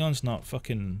Leon's not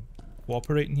fucking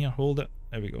cooperating here. Hold it.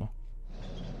 There we go.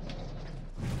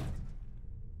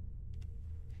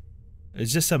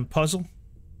 Is this a puzzle?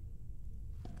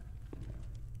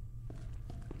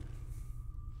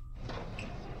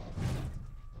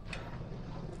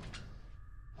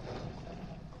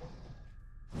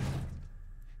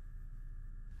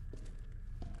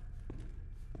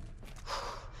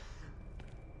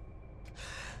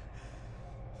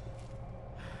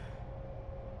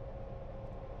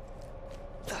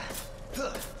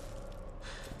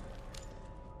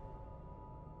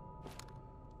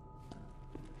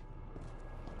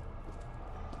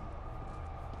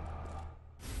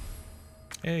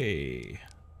 Hey.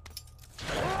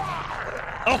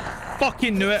 Oh,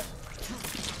 fucking knew it.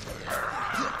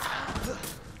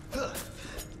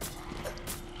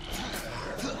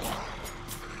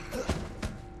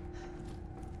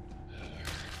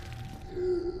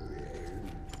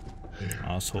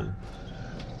 Asshole.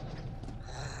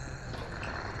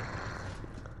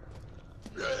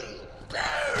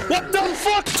 What the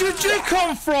fuck did you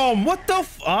come from? What the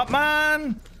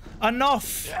man?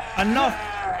 Enough. Enough.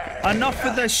 Enough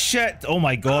of this shit. Oh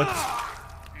my god.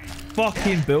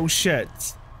 Fucking bullshit.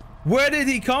 Where did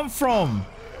he come from?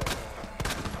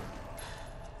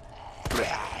 Hey,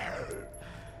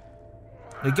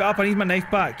 get up, I need my knife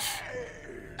back.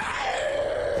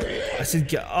 I said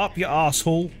get up, you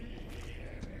asshole.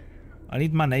 I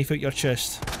need my knife out your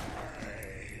chest.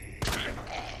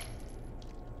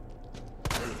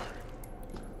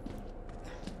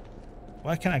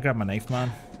 Why can't I grab my knife,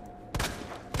 man?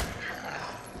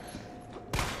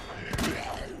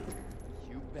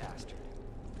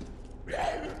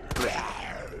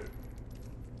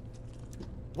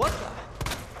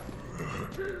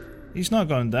 He's not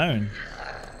gone down.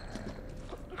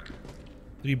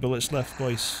 3 bullets left,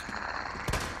 boys.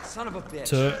 Son of a bitch.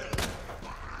 2.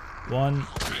 1.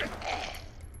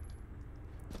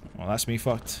 Well, that's me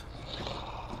fucked.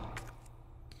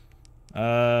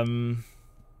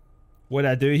 What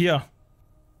did I do here?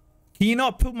 Can you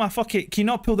not pull my fucking... Can you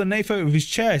not pull the knife out of his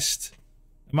chest?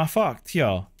 Am I fucked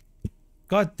here?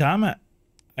 God damn it.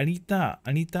 I need that.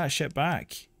 I need that shit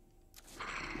back.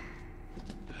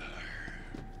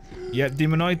 Yep,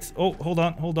 demonoid. Oh, hold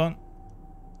on, hold on.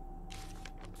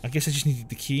 I guess I just needed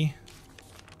the key.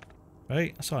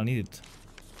 Right? That's all I needed.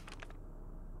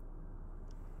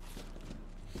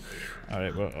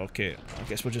 Alright, well, okay. I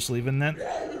guess we're just leaving then.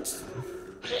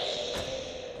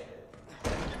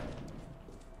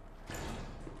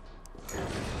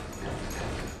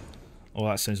 Oh,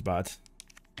 that sounds bad.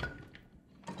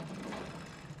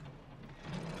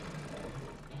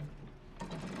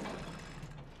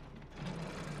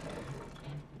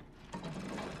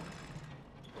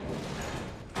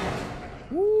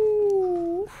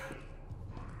 Woo!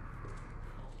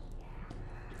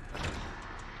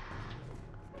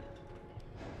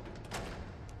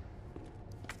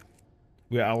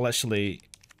 We are literally...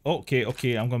 Okay,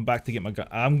 okay, I'm going back to get my gun.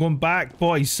 I'm going back,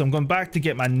 boys. I'm going back to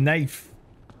get my knife.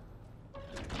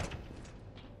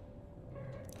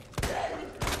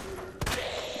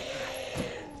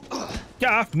 Get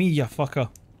off me, you fucker.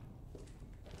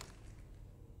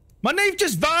 My knife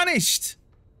just vanished!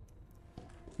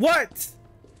 What?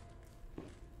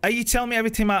 Are you telling me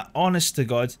every time I... Honest to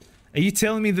God. Are you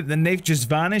telling me that the knife just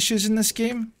vanishes in this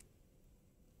game?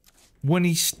 When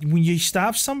you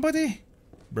stab somebody?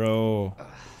 Bro.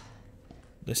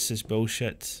 This is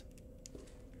bullshit.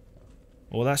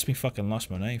 Oh, that's me fucking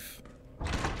lost my knife.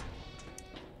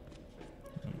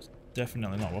 It's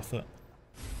definitely not worth it.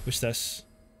 What's this?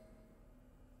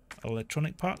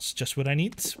 Electronic parts, just what I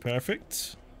need.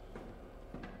 Perfect.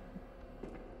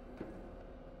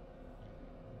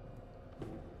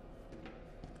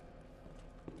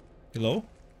 Hello?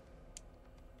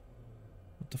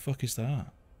 What the fuck is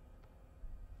that?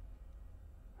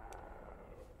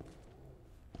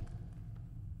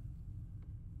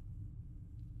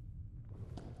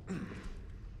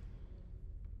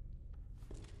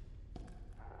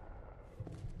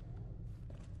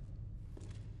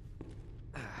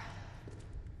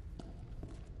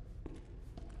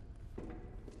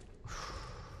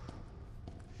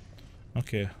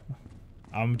 Okay.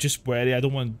 I'm just wary. I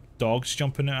don't want dogs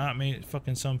jumping out at me at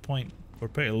fucking some point. We're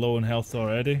pretty low in health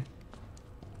already.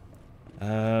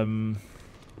 I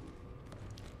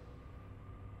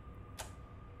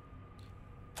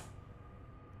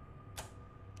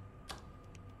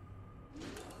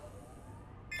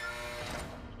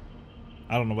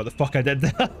don't know what the fuck I did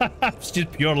there. It's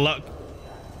just pure luck.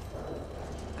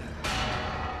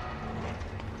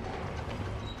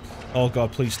 Oh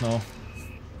god, please no.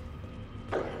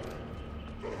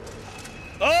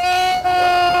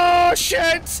 Oh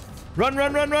shit! Run,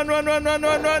 run, run, run, run, run, run,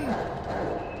 run, run!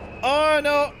 Oh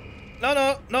no! No,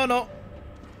 no, no, no.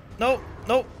 No,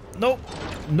 no, no,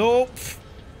 nope.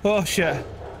 Oh shit.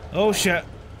 Oh shit.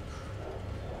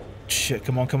 Shit,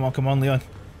 come on, come on, come on, Leon.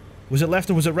 Was it left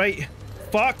or was it right?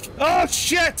 Fuck! Oh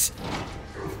shit!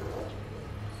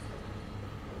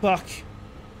 Fuck.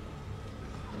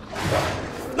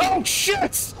 Oh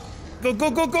shit! Go, go,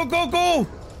 go, go, go, go!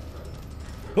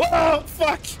 Oh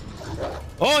fuck!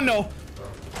 Oh no!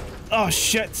 Oh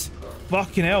shit!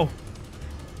 Fucking hell!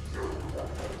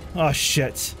 Oh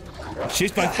shit!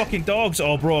 Chased by fucking dogs!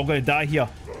 Oh bro, I'm gonna die here.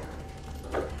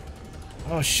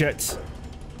 Oh shit!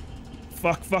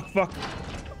 Fuck! Fuck! Fuck!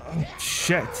 Oh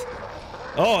shit!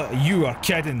 Oh, you are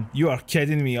kidding! You are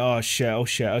kidding me! Oh shit! Oh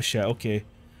shit! Oh shit! Okay.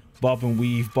 Bob and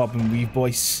weave,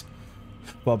 boys.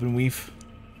 Bob and weave.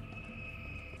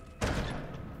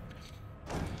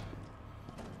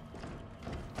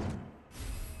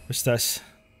 What's this?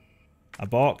 A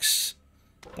box?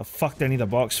 The fuck do I need a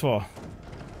box for?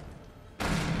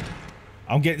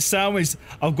 I'm getting sandwiched.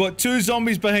 I've got 2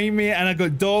 zombies behind me and I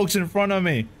got dogs in front of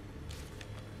me.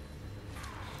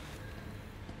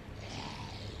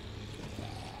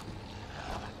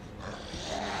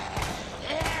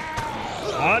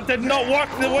 That did not work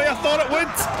the way I thought it would.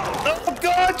 Oh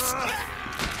god!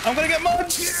 I'm gonna get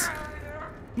munched!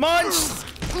 Munched!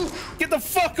 Get the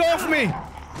fuck off me!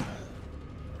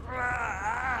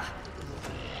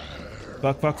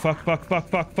 Fuck, fuck, fuck, fuck, fuck,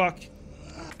 fuck, fuck.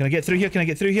 Can I get through here? Can I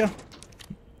get through here?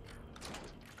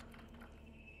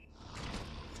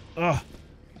 Oh.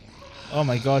 Oh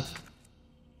my god.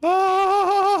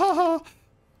 Ah!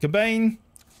 Combine.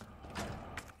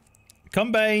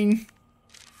 Combine.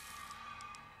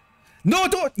 No,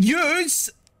 don't use!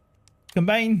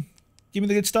 Combine. Give me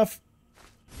the good stuff.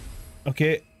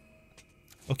 Okay.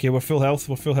 Okay, we're full health.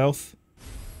 We're full health.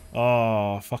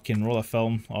 Oh, fucking roll a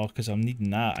film. Oh, because I'm needing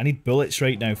that. I need bullets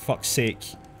right now. Fuck's sake.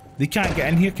 They can't get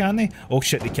in here, can they? Oh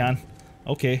shit, they can.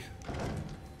 Okay.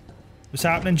 What's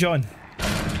happening, John?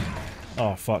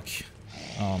 Oh, fuck.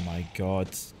 Oh my god.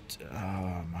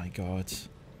 Oh my god.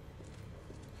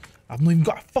 I've not even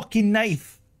got a fucking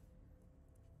knife.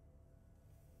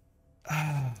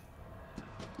 Ah.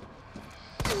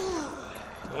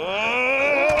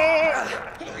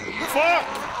 Fuck!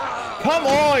 Come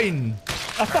on!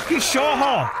 I fucking shot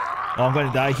her! Oh, I'm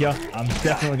gonna die here. I'm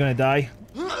definitely gonna die.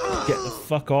 Get the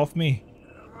fuck off me.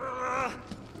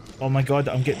 Oh my god,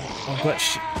 I'm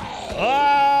glitched.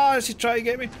 Ah! She's trying to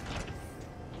get me.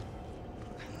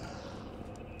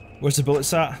 Where's the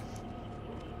bullets at?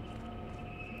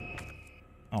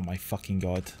 Oh my fucking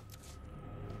god.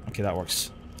 Okay, that works.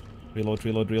 Reload,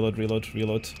 reload, reload, reload,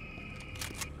 reload.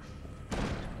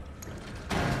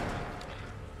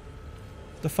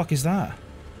 The fuck is that?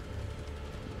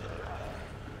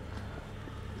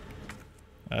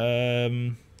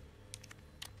 Did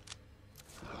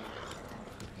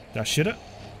I shoot it?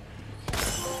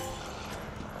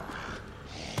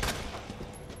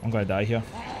 I'm gonna die here.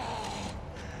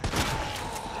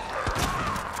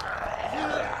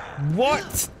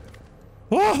 What?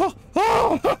 Oh,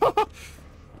 oh.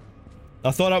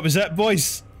 I thought that was it,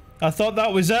 boys. I thought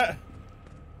that was it.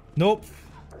 Nope.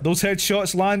 Those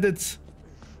headshots landed.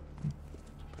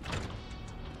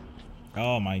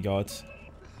 Oh my god.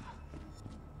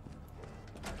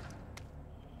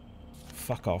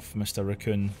 Fuck off, Mr.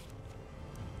 Raccoon.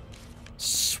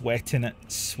 Sweating it,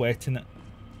 sweating it.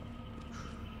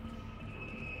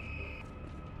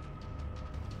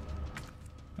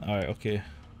 Alright, okay.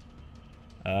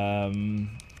 Oh,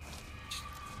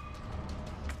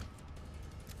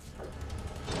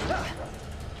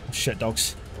 shit,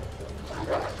 dogs.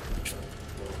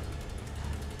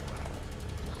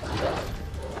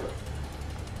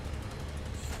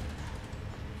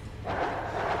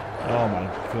 Oh my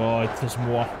god, there's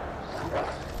more.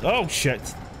 Oh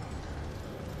shit.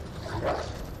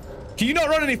 Can you not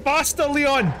run any faster,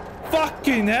 Leon?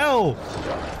 Fucking hell!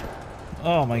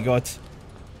 Oh my god.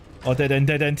 Oh, dead end,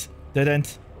 dead end, dead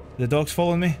end. The dog's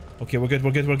following me. Okay, we're good,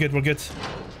 we're good, we're good, we're good.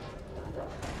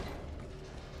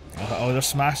 Oh, they're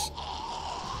smashed.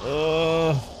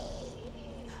 Oh.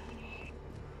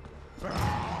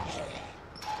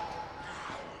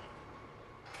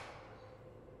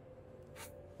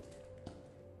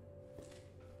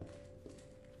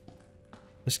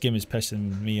 This game is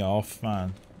pissing me off,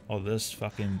 man. Oh, this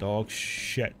fucking dog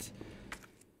shit.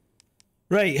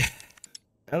 Right.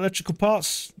 Electrical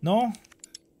parts? No?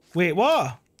 Wait,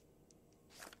 what?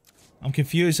 I'm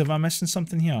confused. Am I missing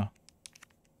something here?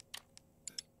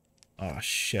 Oh,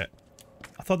 shit.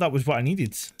 I thought that was what I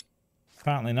needed.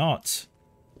 Apparently not.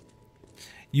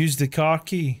 Use the car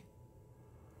key.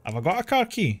 Have I got a car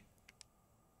key?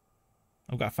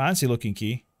 I've got a fancy looking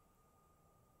key.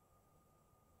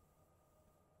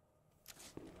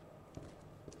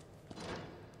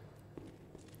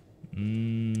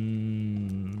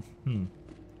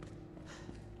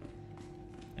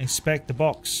 Inspect the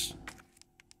box.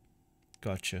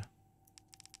 Gotcha.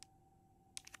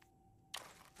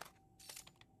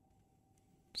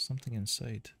 Something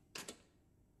inside.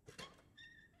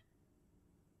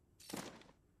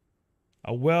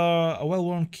 A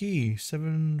well-worn key.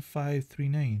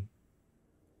 7539.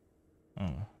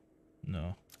 Oh.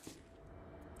 No.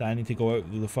 Do I need to go out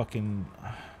with the fucking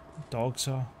dog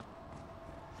saw?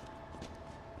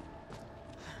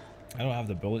 I don't have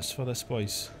the bullets for this,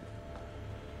 boys.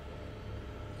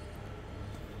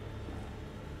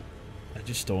 I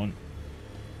just don't.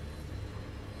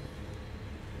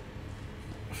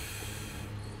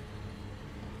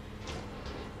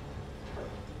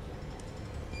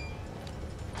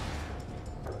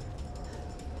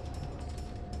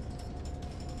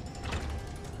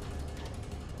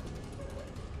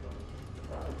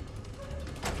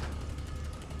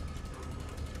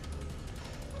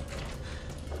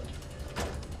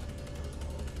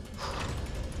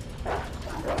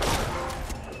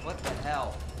 What the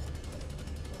hell?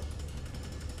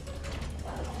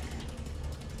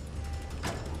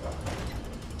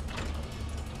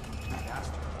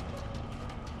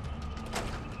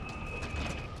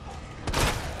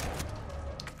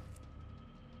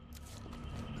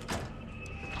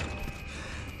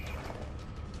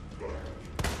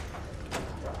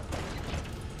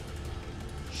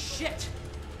 Shit!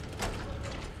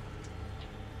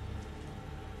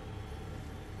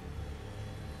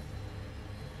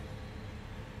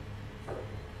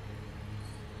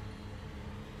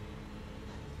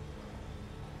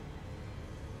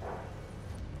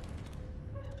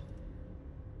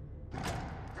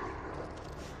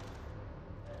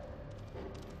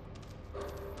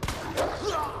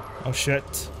 Oh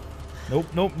shit. Nope,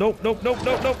 nope, nope, nope, nope,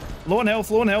 nope, nope. Low on health,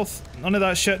 low on health. None of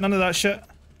that shit, none of that shit.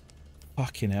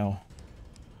 Fucking hell.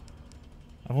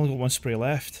 I've only got one spray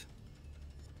left.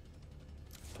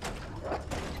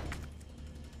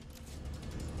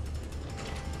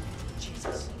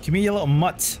 Jesus. Come here, you little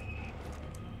mutt.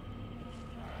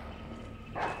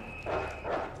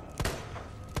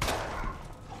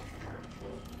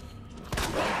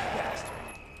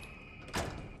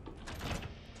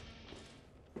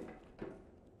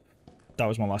 That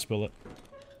was my last bullet.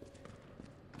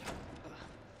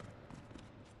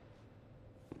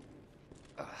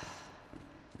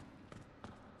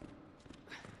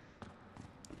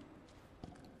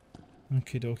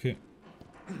 Okay, dokie.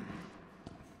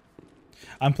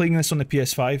 I'm playing this on the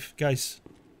PS5, guys.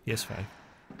 PS5.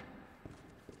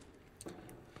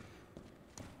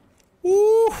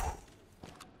 Woo!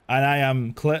 And I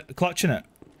am clutching it.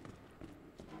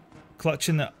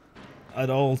 Clutching it at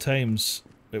all times.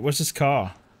 Wait, where's this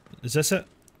car? Is this it?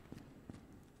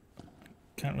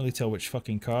 Can't really tell which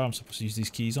fucking car I'm supposed to use these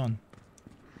keys on.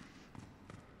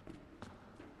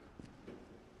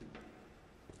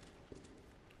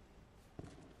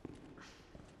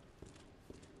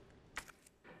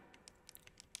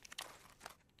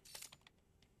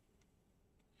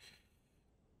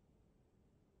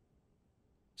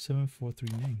 Seven, 4, 3,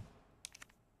 9.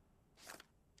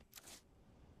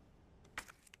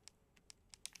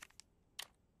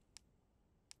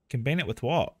 Combine it with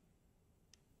what?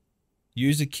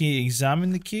 Use the key, examine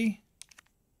the key?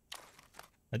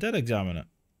 I did examine it.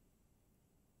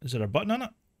 Is there a button on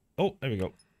it? Oh, there we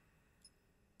go.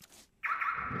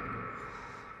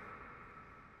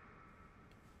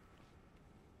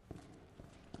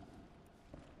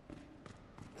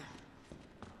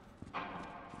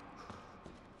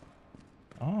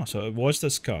 Oh, so it was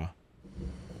this car.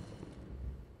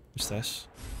 What's this?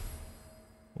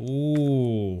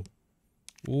 Ooh.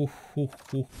 Ooh, ooh,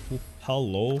 ooh, ooh.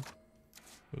 Hello.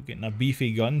 We're getting a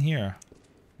beefy gun here.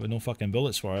 With no fucking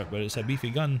bullets for it, but it's a beefy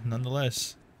gun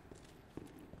nonetheless.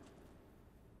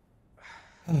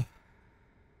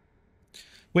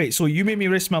 Wait, so you made me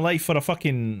risk my life for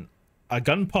a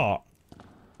gun part?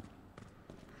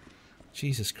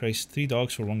 Jesus Christ, 3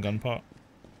 dogs for 1 gun part.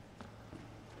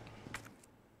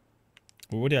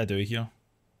 Well, what do I do here?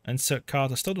 Insert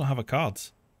card. I still don't have a card.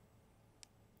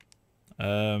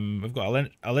 We've got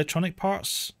electronic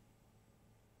parts.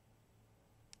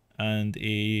 And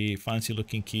a fancy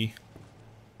looking key.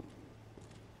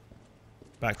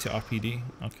 Back to RPD.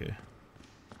 Okay.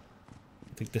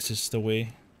 I think this is the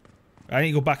way. I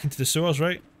need to go back into the sewers,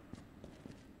 right?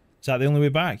 Is that the only way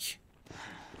back?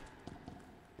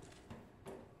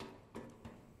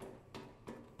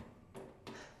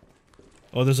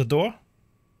 Oh, there's a door?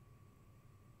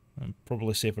 I'm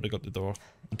probably safer to go up the door.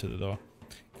 Into the door.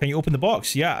 Can you open the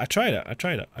box? Yeah, I tried it. I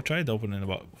tried opening the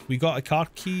box. We got a car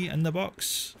key in the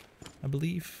box, I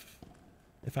believe.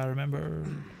 If I remember.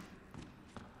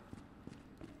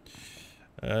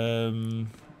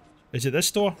 Is it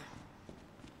this door?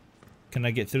 Can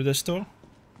I get through this door?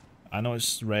 I know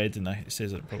it's red and it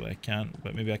says that probably I can't,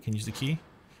 but maybe I can use the key?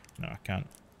 No, I can't.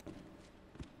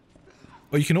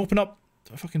 Oh, you can open up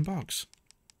the fucking box.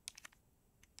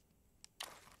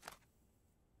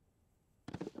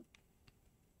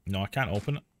 No, I can't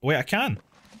open it. Wait, I can!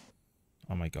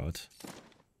 Oh my god.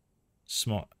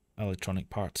 Smart electronic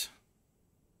part.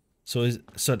 So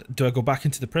do I go back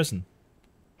into the prison?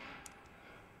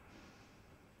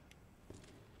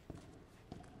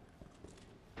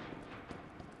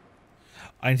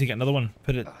 I need to get another one.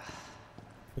 Put it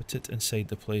inside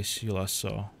the place you last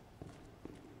saw.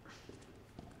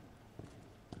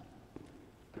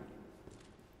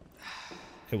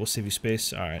 It will save you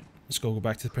space. Alright. Let's go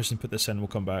back to the prison, put this in, we'll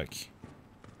come back.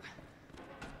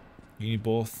 You need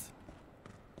both.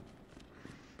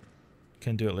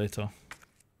 Can do it later.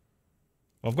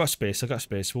 Well, I've got space,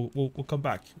 We'll come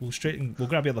back. We'll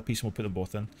grab the other piece and we'll put them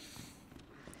both in.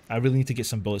 I really need to get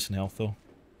some bullets in health though.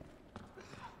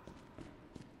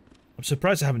 I'm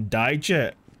surprised I haven't died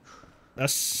yet.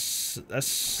 That's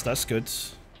good.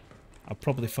 I'll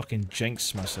probably fucking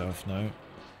jinx myself now.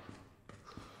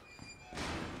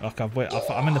 Okay, wait,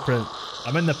 I'm in the prison.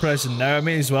 I'm in the prison now, I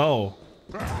may as well.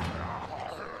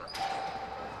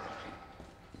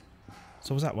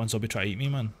 So was that one zombie trying to eat me,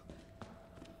 man?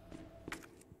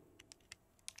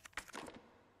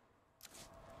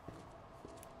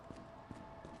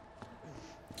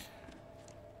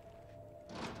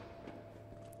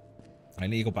 I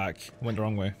need to go back. I went the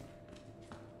wrong way.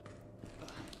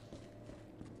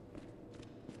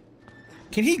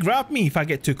 Can he grab me if I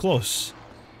get too close?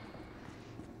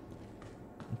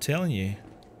 I'm telling you.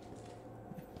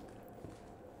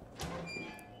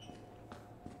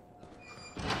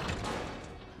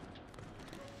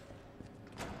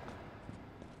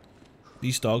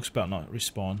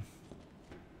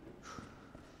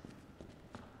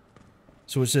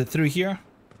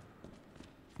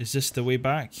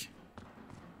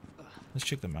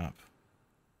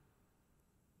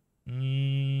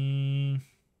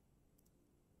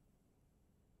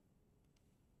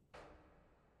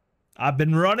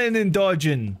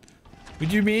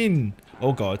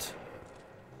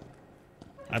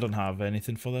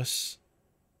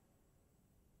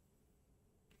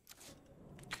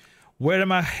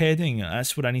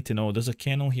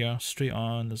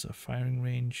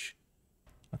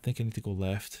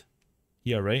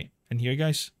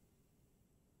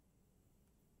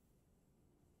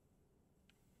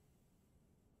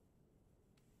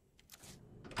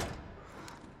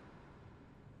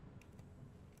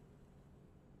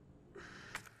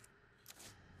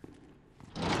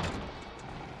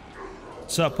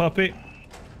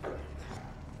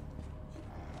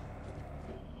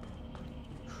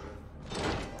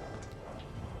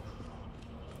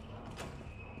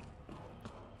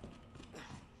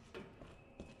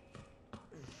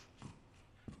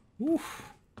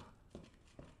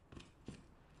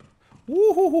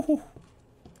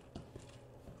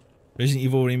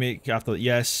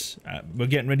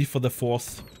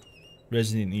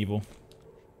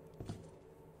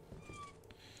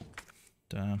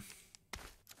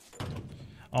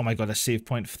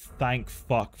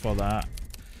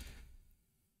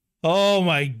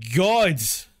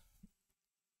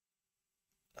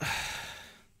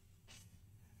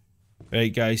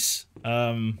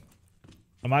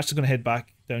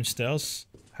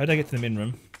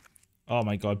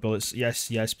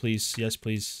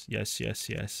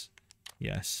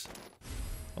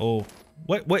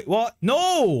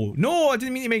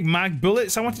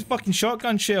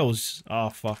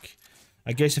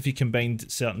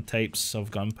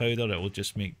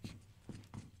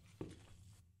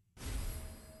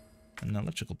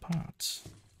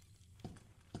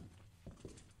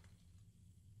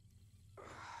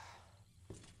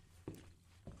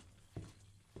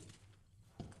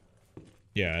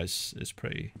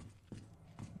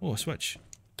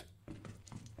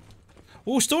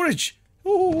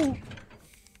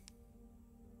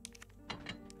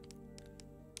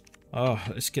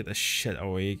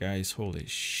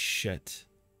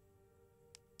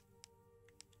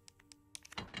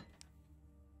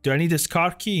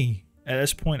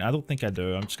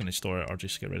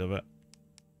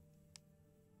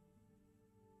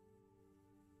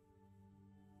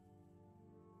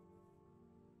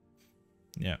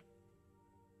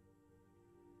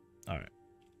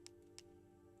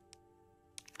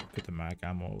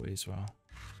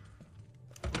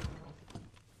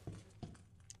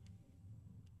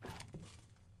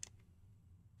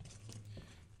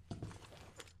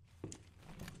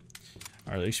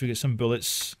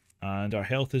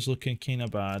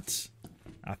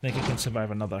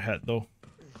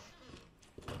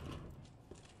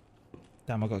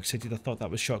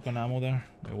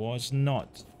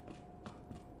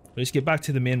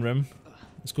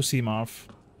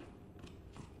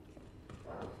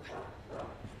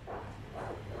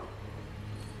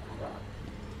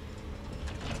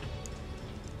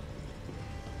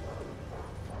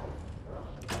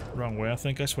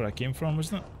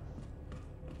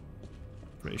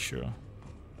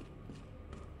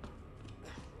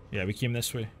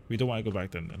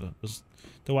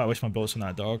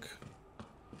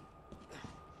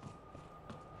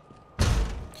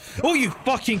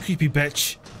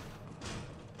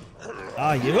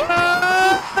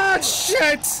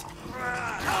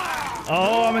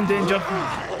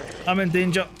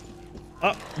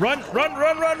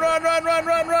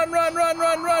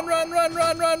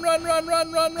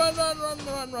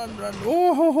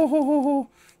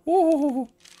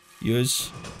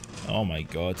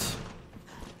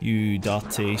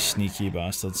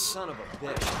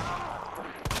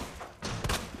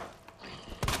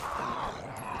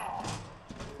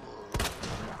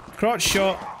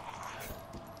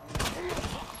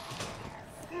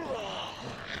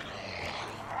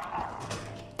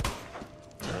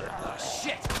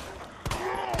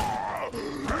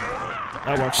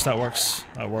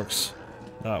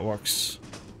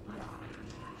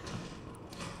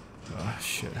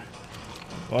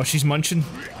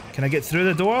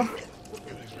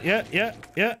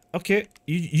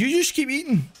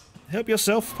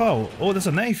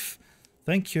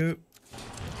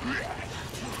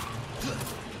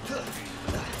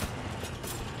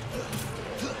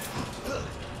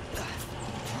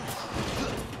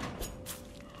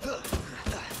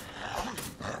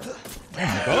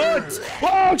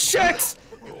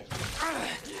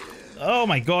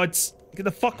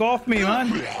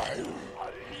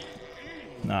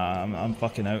 Nah, I'm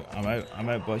fucking out. I'm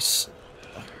out, boys.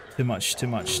 Too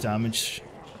much damage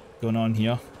going on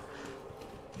here.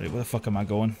 Right, where the fuck am I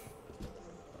going?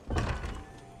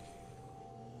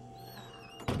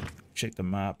 Check the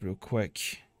map real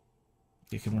quick.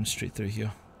 You can run straight through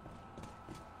here.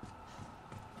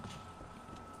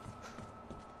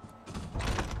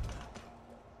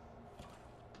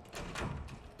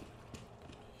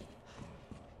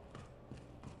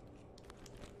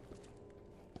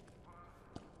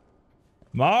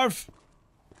 Marv!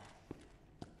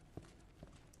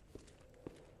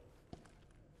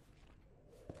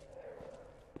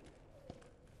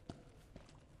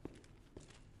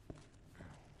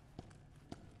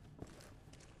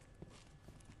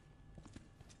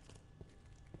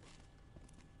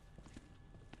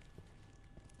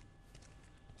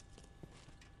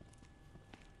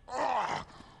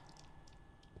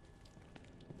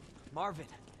 Marvin.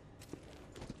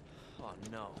 Oh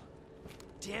no.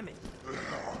 Damn it.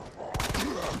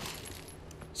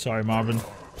 Sorry, Marvin.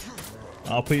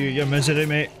 I'll put you in your misery,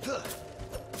 mate.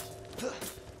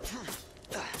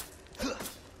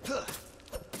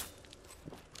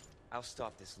 I'll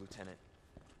stop this, Lieutenant.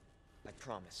 I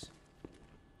promise.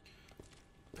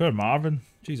 Poor Marvin.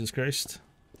 Jesus Christ.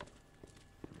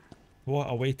 What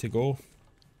a way to go.